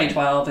didn't. It was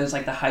 2012. It was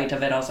like the height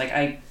of it. I was like,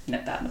 I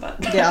nipped that in the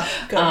butt. Yeah,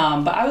 good.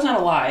 But I was not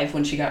alive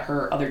when she got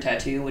her other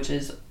tattoo, which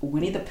is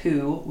Winnie the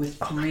Pooh with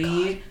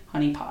 3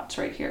 honey pots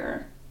right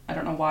here. I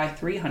don't know why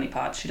 3 honey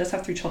pots. She does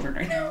have 3 children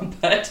right now, but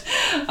that's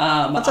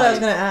what I was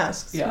gonna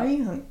ask. Yeah,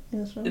 and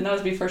that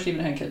was before she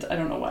even had kids. I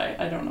don't know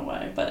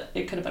why, but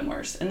it could have been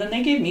worse. And then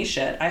they gave me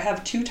shit. I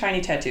have 2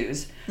 tiny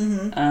tattoos,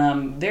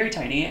 very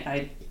tiny.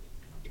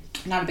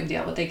 Not a big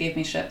deal, but they gave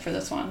me shit for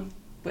this one,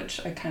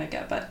 which I kind of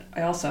get. But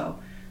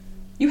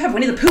you have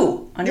Winnie the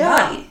Pooh on your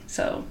body,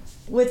 so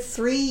with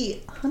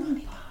 3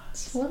 honey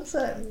pots. What does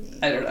that mean?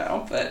 I don't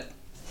know, but.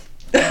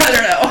 I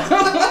don't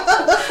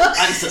know.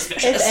 I'm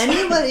suspicious. If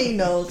anybody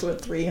knows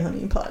what 3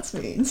 honey pots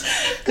means.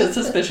 Because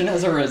suspicion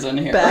has arisen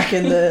here. Back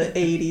in the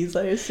 80s,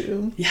 I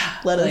assume. Yeah.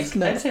 Let us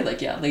know. I'd say late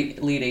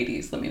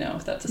 80s. Let me know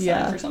if that's a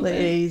sign for something.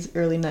 Late 80s,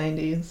 early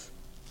 90s.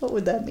 What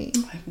would that mean?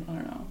 I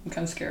don't know. I'm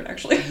kind of scared,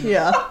 actually.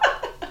 Yeah.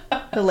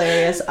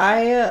 Hilarious.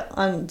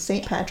 On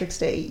St. Patrick's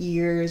Day,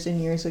 years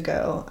and years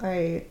ago,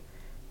 I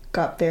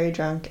got very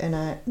drunk, and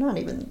not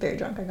even very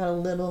drunk, I got a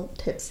little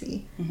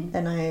tipsy,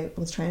 and I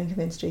was trying to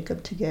convince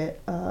Jacob to get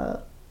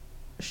a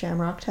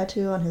shamrock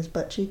tattoo on his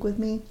butt cheek with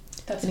me,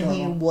 and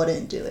he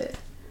wouldn't do it.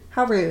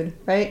 How rude,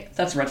 right?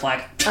 That's a red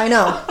flag. I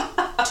know.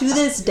 To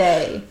this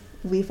day,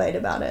 we fight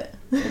about it.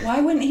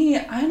 Why wouldn't he?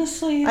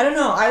 Honestly, I don't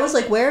know. I was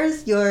like,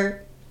 where's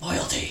your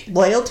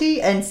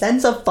loyalty and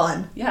sense of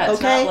fun? Yeah,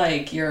 it's not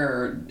like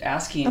you're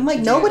asking. I'm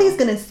like, nobody's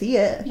gonna see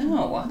it.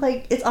 No,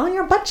 like it's on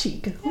your butt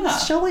cheek. Who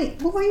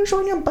are you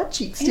showing your butt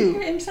cheeks to?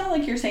 It's not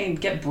like you're saying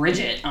get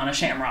Bridget on a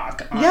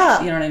shamrock. Yeah,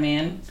 you know what I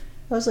mean.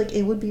 I was like,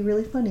 it would be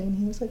really funny. And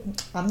he was like,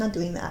 I'm not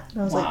doing that.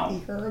 And I was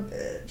like, you're a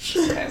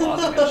bitch. Okay, well,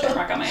 I'll go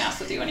shamrock on my ass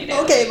with you any day.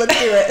 Okay, let's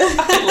do it.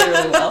 I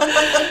literally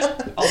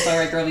will. Also,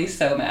 our girlie's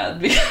so mad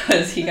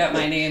because he got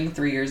my name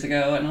 3 years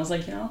ago, and I was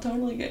like, yeah, I'll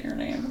totally get your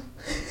name.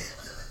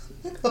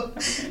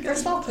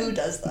 First of all, who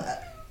does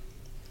that?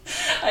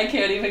 I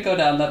can't even go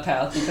down that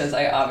path because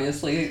I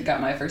obviously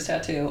got my first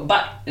tattoo.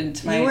 But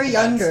into my you were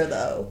younger,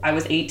 though. I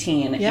was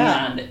 18,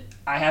 and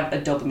I have a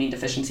dopamine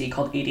deficiency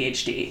called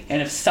ADHD.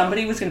 And if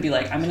somebody was going to be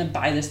like, I'm going to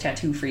buy this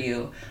tattoo for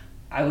you,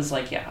 I was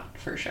like, yeah,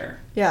 for sure.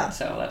 Yeah.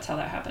 So that's how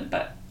that happened.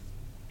 But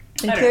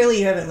and clearly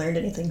you haven't learned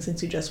anything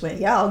since you just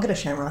went, yeah, I'll get a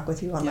shamrock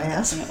with you on my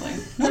ass.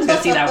 Definitely. No one's going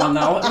to see that one,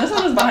 though. This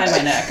one is behind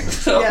my neck.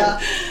 So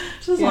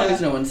just as long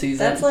as no one sees it.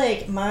 That's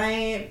like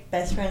my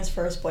best friend's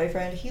first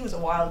boyfriend. He was a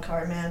wild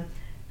card, man.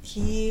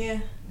 He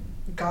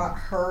got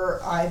her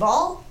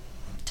eyeball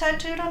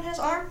tattooed on his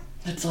arm.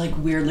 It's like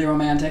weirdly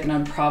romantic, and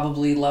I'd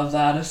probably love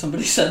that if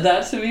somebody said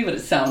that to me, but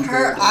it sounds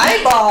her weird.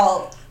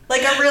 Eyeball,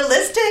 like a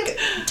realistic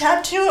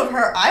tattoo of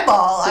her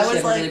eyeball. Does she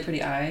have a really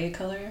pretty eye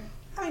color?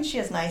 I mean, she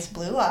has nice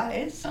blue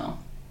eyes. Oh,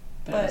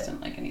 but it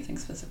isn't like anything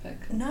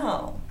specific.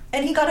 No,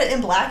 and he got it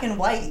in black and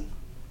white.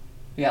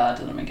 Yeah, that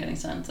doesn't make any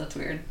sense. That's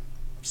weird.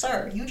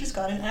 Sir, you just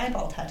got an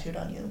eyeball tattooed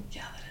on you.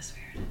 Yeah, that is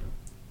weird.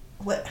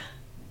 What?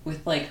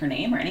 With like her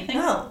name or anything?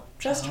 No,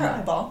 just her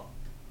eyeball.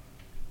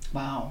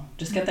 Wow.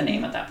 Just get the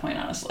name at that point,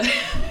 honestly.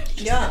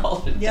 Yeah.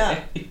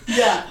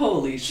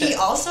 Holy shit. He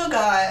also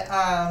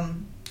got,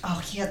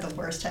 he had the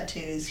worst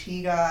tattoos.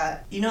 He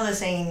got, you know the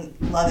saying,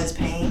 love is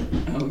pain?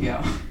 Oh,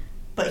 yeah.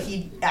 But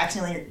he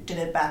accidentally did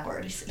it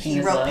backwards. He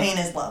wrote love? Pain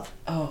is Love.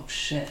 Oh,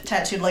 shit.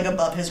 Tattooed like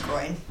above his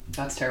groin.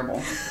 That's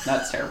terrible.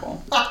 That's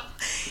terrible.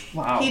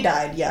 Wow. He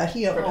died, yeah.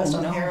 He overdosed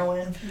on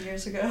heroin a few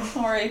years ago.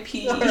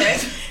 R.I.P.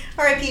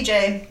 R.I.P.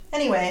 Jay.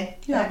 Anyway,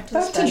 back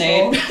to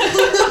Nate.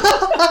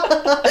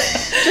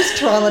 Just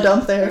trauma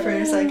dump there for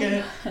a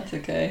second. That's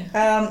okay.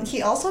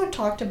 He also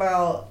talked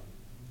about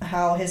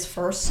how his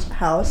first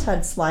house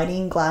had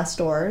sliding glass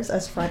doors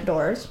as front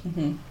doors.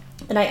 Mm-hmm.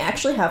 And I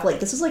actually have,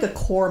 this is a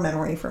core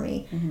memory for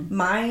me. Mm-hmm.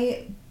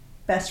 My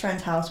best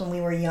friend's house when we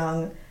were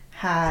young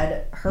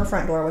had, her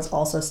front door was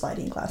also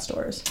sliding glass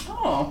doors.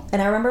 Oh.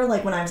 And I remember,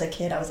 when I was a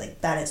kid, I was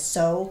like, that is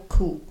so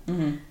cool.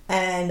 Mm-hmm.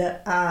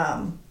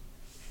 And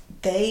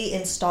they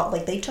installed,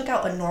 they took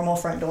out a normal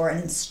front door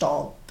and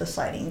installed the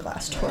sliding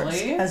glass doors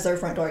as their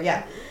front door.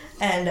 Yeah.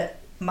 And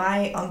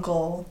my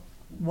uncle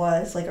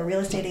was, a real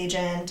estate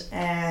agent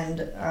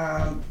and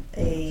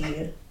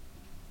a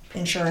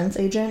insurance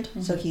agent.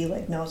 Mm-hmm. So he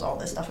knows all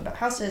this stuff about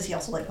houses. He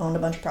also owned a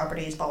bunch of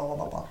properties, blah, blah, blah,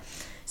 blah, blah.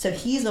 So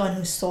he's the one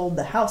who sold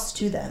the house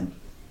to them.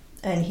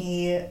 And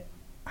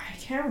I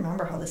can't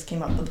remember how this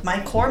came up, but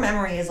my core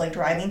memory is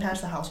driving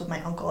past the house with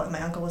my uncle, and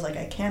my uncle was like,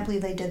 I can't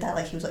believe they did that.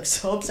 He was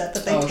so upset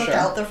that they took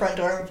out the front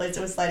door and replaced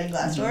it with sliding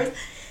glass doors.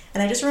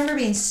 And I just remember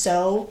being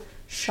so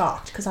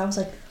shocked because I was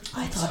like,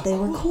 I thought they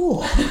were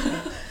cool.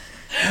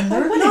 And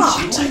they're not.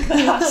 You like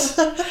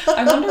that?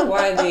 I wonder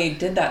why they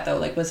did that though.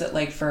 Was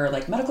it for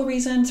medical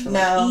reasons? For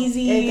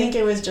easy? I think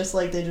it was just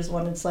they just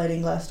wanted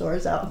sliding glass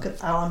doors out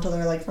onto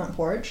their front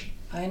porch.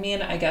 I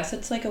mean, I guess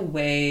it's a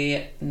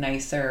way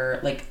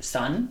nicer,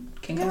 sun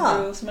can come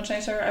through so much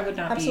nicer. I would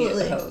not be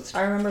opposed.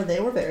 I remember they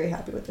were very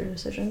happy with their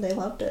decision. They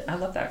loved it. I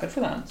love that. Good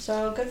for them.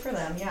 So good for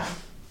them, yeah.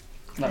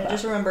 I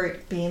just remember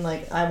being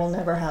I will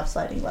never have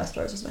sliding glass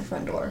doors as my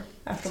front door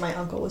after my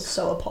uncle was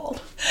so appalled.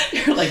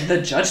 You're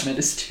the judgment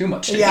is too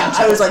much to handle.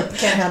 I was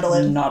can't handle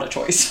it. Not a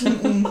choice.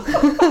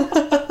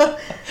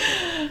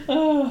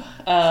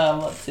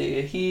 Let's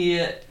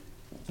see.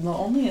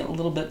 Only a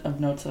little bit of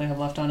notes that I have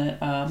left on it.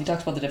 He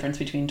talks about the difference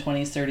between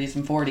 20s, 30s,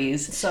 and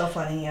 40s. It's so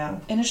funny, yeah.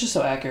 And it's just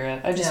so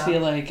accurate. I just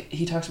feel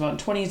he talks about in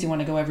 20s, you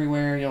want to go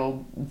everywhere,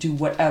 you'll do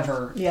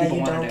whatever people want to do. Yeah,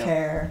 you don't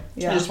care.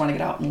 Yeah. You just want to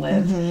get out and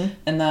live. Mm-hmm.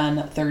 And then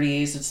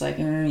 30s, it's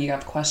you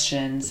have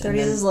questions. 30s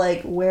is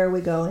where are we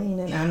going?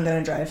 And I'm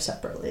going to drive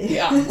separately.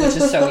 Yeah, which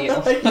is so you.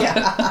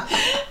 Yeah.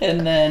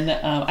 And then,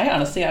 I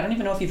don't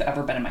even know if you've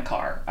ever been in my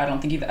car. I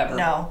don't think you've ever.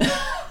 No.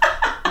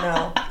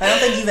 No. I don't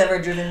think you've ever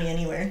driven me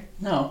anywhere.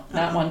 No,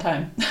 not one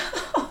time.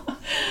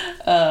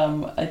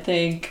 I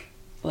think,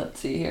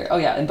 let's see here. Oh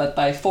yeah, but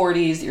by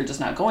 40s, you're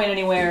just not going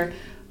anywhere.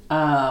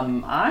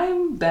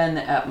 I've been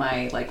at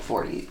my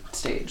 40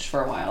 stage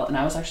for a while, and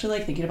I was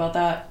actually thinking about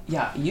that.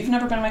 Yeah, you've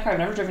never been in my car. I've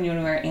never driven you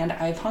anywhere, and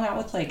I've hung out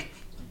with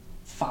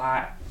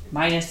 5,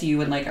 minus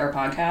you and our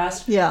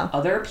podcast. Yeah.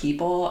 Other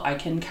people I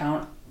can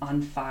count on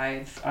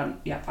 5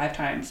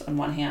 times on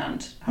one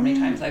hand how many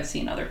times I've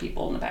seen other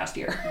people in the past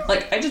year.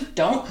 I just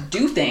don't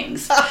do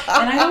things. And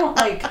I don't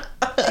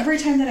every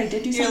time that I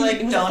did do something,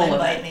 it was don't full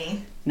invite of it.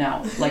 Me.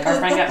 No. Our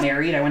friend got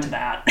married, I went to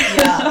that.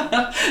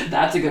 Yeah.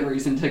 That's a good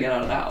reason to get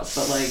out of the house.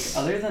 But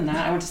other than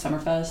that, I went to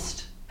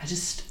Summerfest.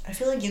 I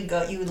feel you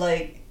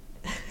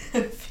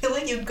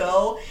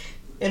go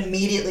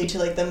immediately to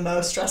like the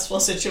most stressful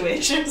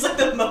situations, like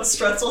the most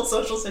stressful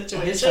social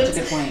situations. That's such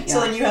a good point. Yeah.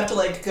 So then you have to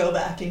like go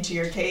back into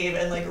your cave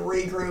and like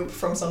regroup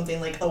from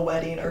something like a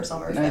wedding or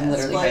Summerfest. I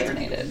literally like,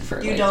 hibernated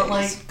for you don't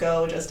like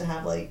go just to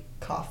have like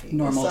coffee.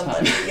 Normal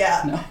time.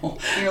 Yeah. No.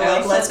 You're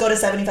like, let's go to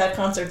 75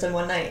 concerts in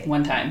one night.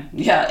 One time.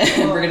 Yeah.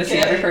 And we're going to see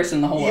every person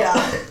in the whole world.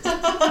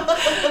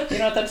 Yeah. You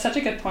know what? That's such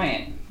a good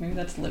point. Maybe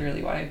that's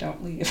literally why I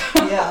don't leave.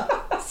 Yeah.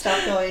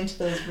 Stop going to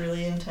those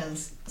really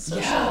intense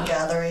social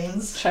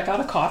gatherings. Check out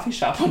a coffee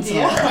shop once in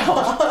a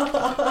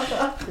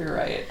while. You're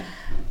right.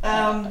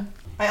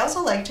 I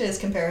also liked his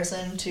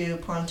comparison to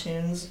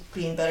pontoons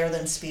being better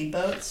than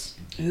speedboats.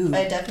 Ooh.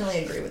 I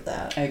definitely agree with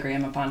that. I agree.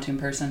 I'm a pontoon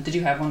person. Did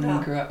you have one when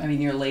you grew up? I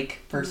mean, you're a lake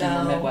person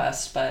in the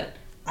Midwest, but...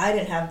 I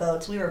didn't have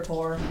boats. We were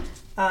poor.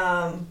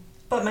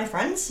 But my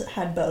friends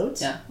had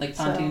boats. Yeah, like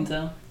pontoons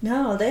though?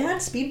 No, they had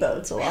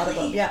speedboats, a lot of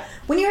them. Yeah.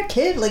 When you're a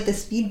kid, like the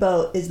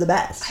speedboat is the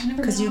best. I've never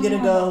been. Because you get to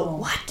go,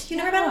 what? You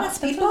never been on a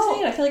speedboat? That's what I'm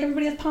saying. I feel like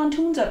everybody has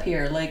pontoons up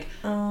here. Like,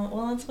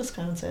 well, it's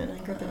Wisconsin. I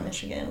grew up in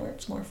Michigan where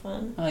it's more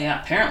fun. Oh, yeah,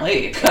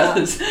 apparently,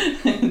 because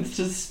it's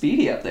just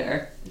speedy up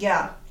there.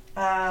 Yeah.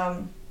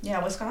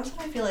 Wisconsin,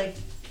 I feel like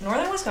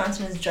northern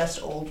Wisconsin is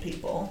just old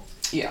people.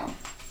 Yeah.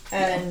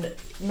 And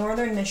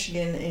northern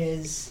Michigan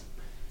is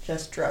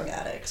just drug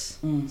addicts.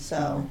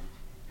 So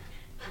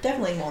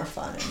definitely more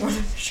fun in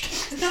northern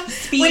Michigan.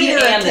 Speed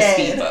and the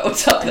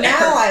speedboats up there.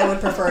 Now I would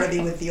prefer to be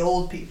with the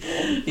old people.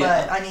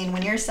 But I mean,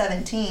 when you're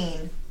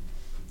 17.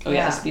 Oh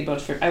yeah, the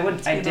speedboats for I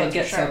did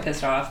get so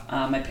pissed off.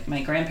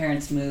 My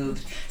grandparents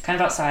moved kind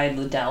of outside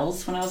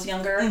Liddell's when I was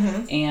younger,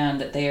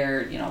 and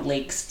they're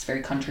lakes. It's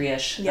very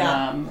country-ish.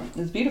 Yeah. It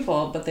was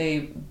beautiful, but they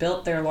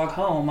built their log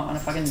home on a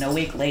fucking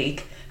no-wake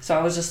lake. So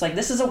I was just like,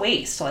 this is a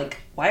waste. Like,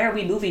 why are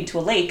we moving to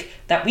a lake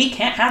that we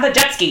can't have a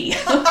jet ski?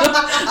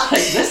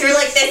 This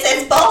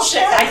is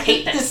bullshit. I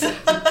hate this.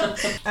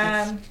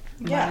 My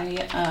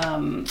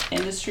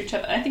industry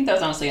tip. I think that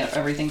was honestly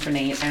everything for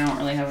Nate. I don't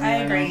really have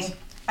any other notes.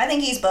 I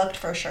think he's booked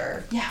for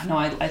sure. Yeah, no,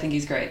 I think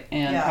he's great.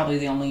 And probably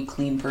the only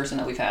clean person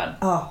that we've had.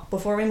 Oh,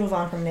 before we move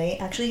on from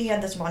Nate, actually he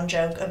had this one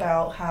joke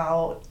about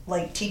how,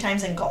 like, tea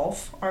times in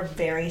golf are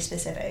very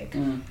specific.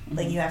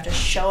 Like, you have to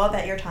show up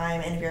at your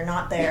time, and if you're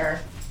not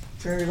there,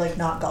 you're, like,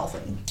 not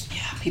golfing.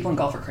 Yeah, people in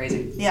golf are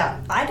crazy. Yeah,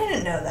 I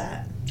didn't know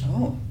that.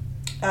 Oh.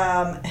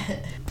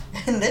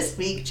 And this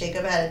week,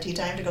 Jacob had a tea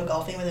time to go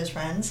golfing with his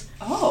friends.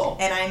 Oh.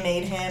 And I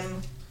made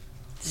him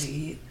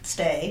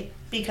stay.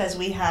 Because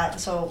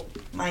so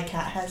my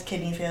cat has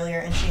kidney failure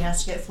and she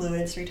has to get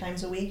fluids 3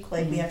 times a week.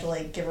 Like, we have to,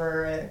 like, give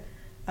her,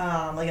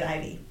 like,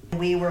 an IV.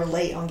 We were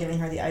late on giving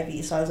her the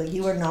IV, so I was like,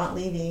 you are not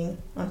leaving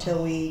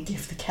until we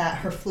give the cat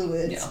her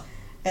fluids. Yeah.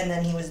 And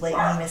then he was late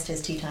and he missed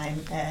his tea time,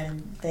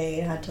 and they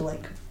had to,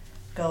 like,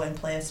 go and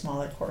play a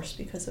smaller course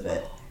because of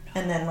it.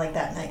 And then, like,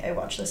 that night I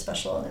watched the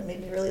special and it made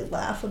me really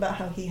laugh about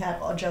how he had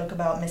a joke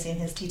about missing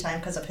his tea time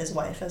because of his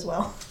wife as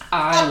well.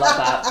 I love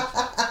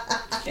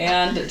that.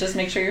 And just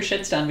make sure your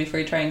shit's done before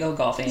you try and go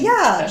golfing.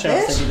 Yeah. That should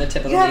also be the tip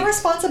of the week. You have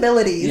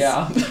responsibilities.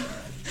 Yeah.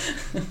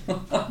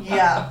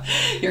 Yeah.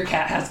 Your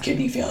cat has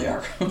kidney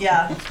failure.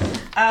 Yeah.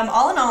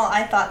 All in all,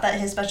 I thought that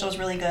his special was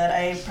really good.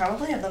 I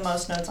probably have the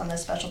most notes on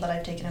this special that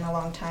I've taken in a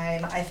long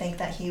time. I think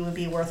that he would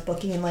be worth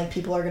booking, and, like,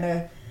 people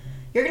are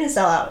you're going to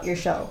sell out your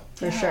show,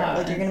 for sure.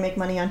 Like, you're going to make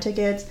money on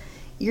tickets.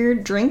 Your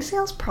drink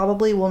sales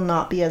probably will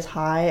not be as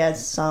high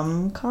as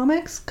some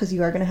comics, because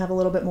you are going to have a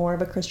little bit more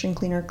of a Christian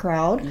cleaner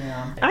crowd.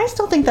 Yeah. I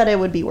still think that it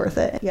would be worth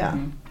it. Yeah.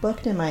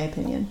 Booked, in my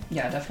opinion.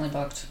 Yeah, definitely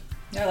booked.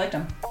 Yeah, I liked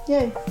him.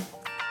 Yay.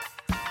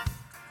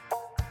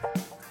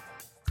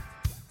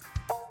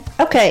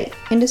 Okay,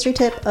 industry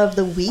tip of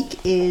the week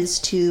is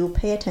to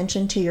pay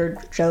attention to your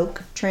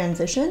joke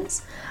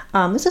transitions.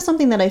 This is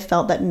something that I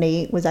felt that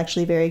Nate was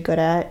actually very good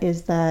at,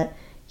 is that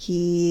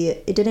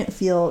it didn't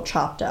feel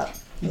chopped up,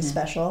 the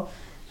special.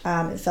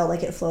 It felt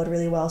like it flowed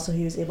really well, so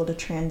he was able to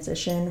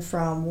transition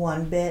from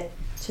one bit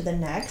to the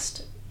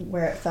next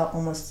where it felt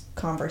almost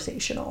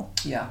conversational.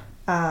 Yeah.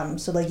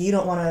 So, like, you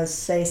don't want to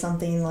say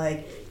something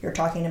like you're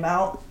talking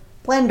about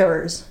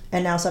blenders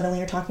and now suddenly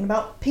you're talking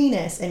about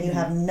penis and you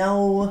have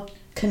no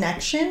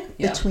connection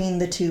between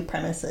the two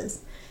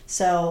premises.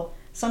 So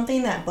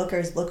something that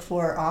bookers look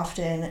for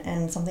often,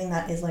 and something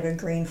that is like a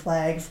green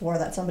flag for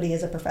that somebody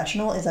is a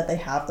professional, is that they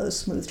have those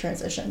smooth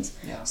transitions.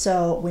 Yeah.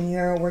 So when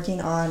you're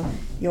working on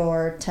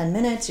your 10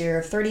 minutes,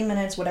 your 30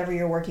 minutes, whatever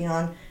you're working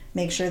on,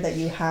 make sure that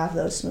you have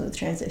those smooth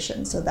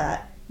transitions so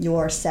that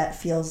your set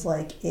feels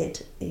like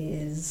it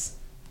is,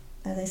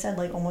 as I said,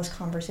 like almost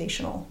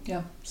conversational.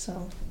 Yeah.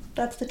 So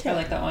that's the tip. I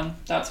like that one.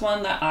 That's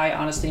one that I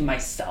honestly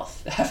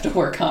myself have to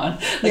work on.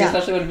 Like,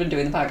 especially when I've been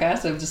doing the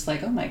podcast, I'm just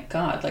like, oh my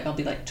God, like I'll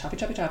be like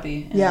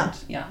choppy. And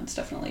yeah, it's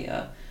definitely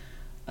a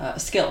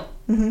skill.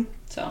 Mm-hmm.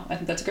 So I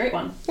think that's a great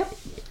one. Yep.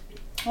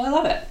 Well, I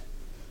love it.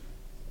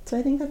 So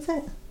I think that's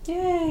it.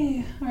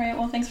 Yay. All right.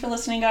 Well, thanks for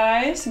listening,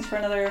 guys. Thanks for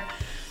another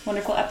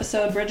wonderful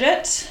episode,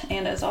 Bridget.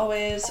 And as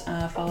always,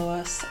 follow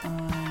us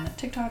on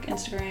TikTok,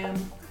 Instagram.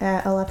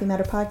 At A Laughing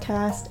Matter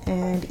Podcast,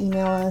 and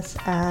email us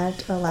at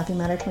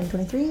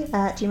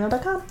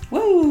laughingmatter2023@gmail.com.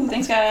 Woo!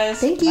 Thanks, guys.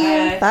 Thank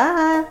you.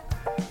 Bye.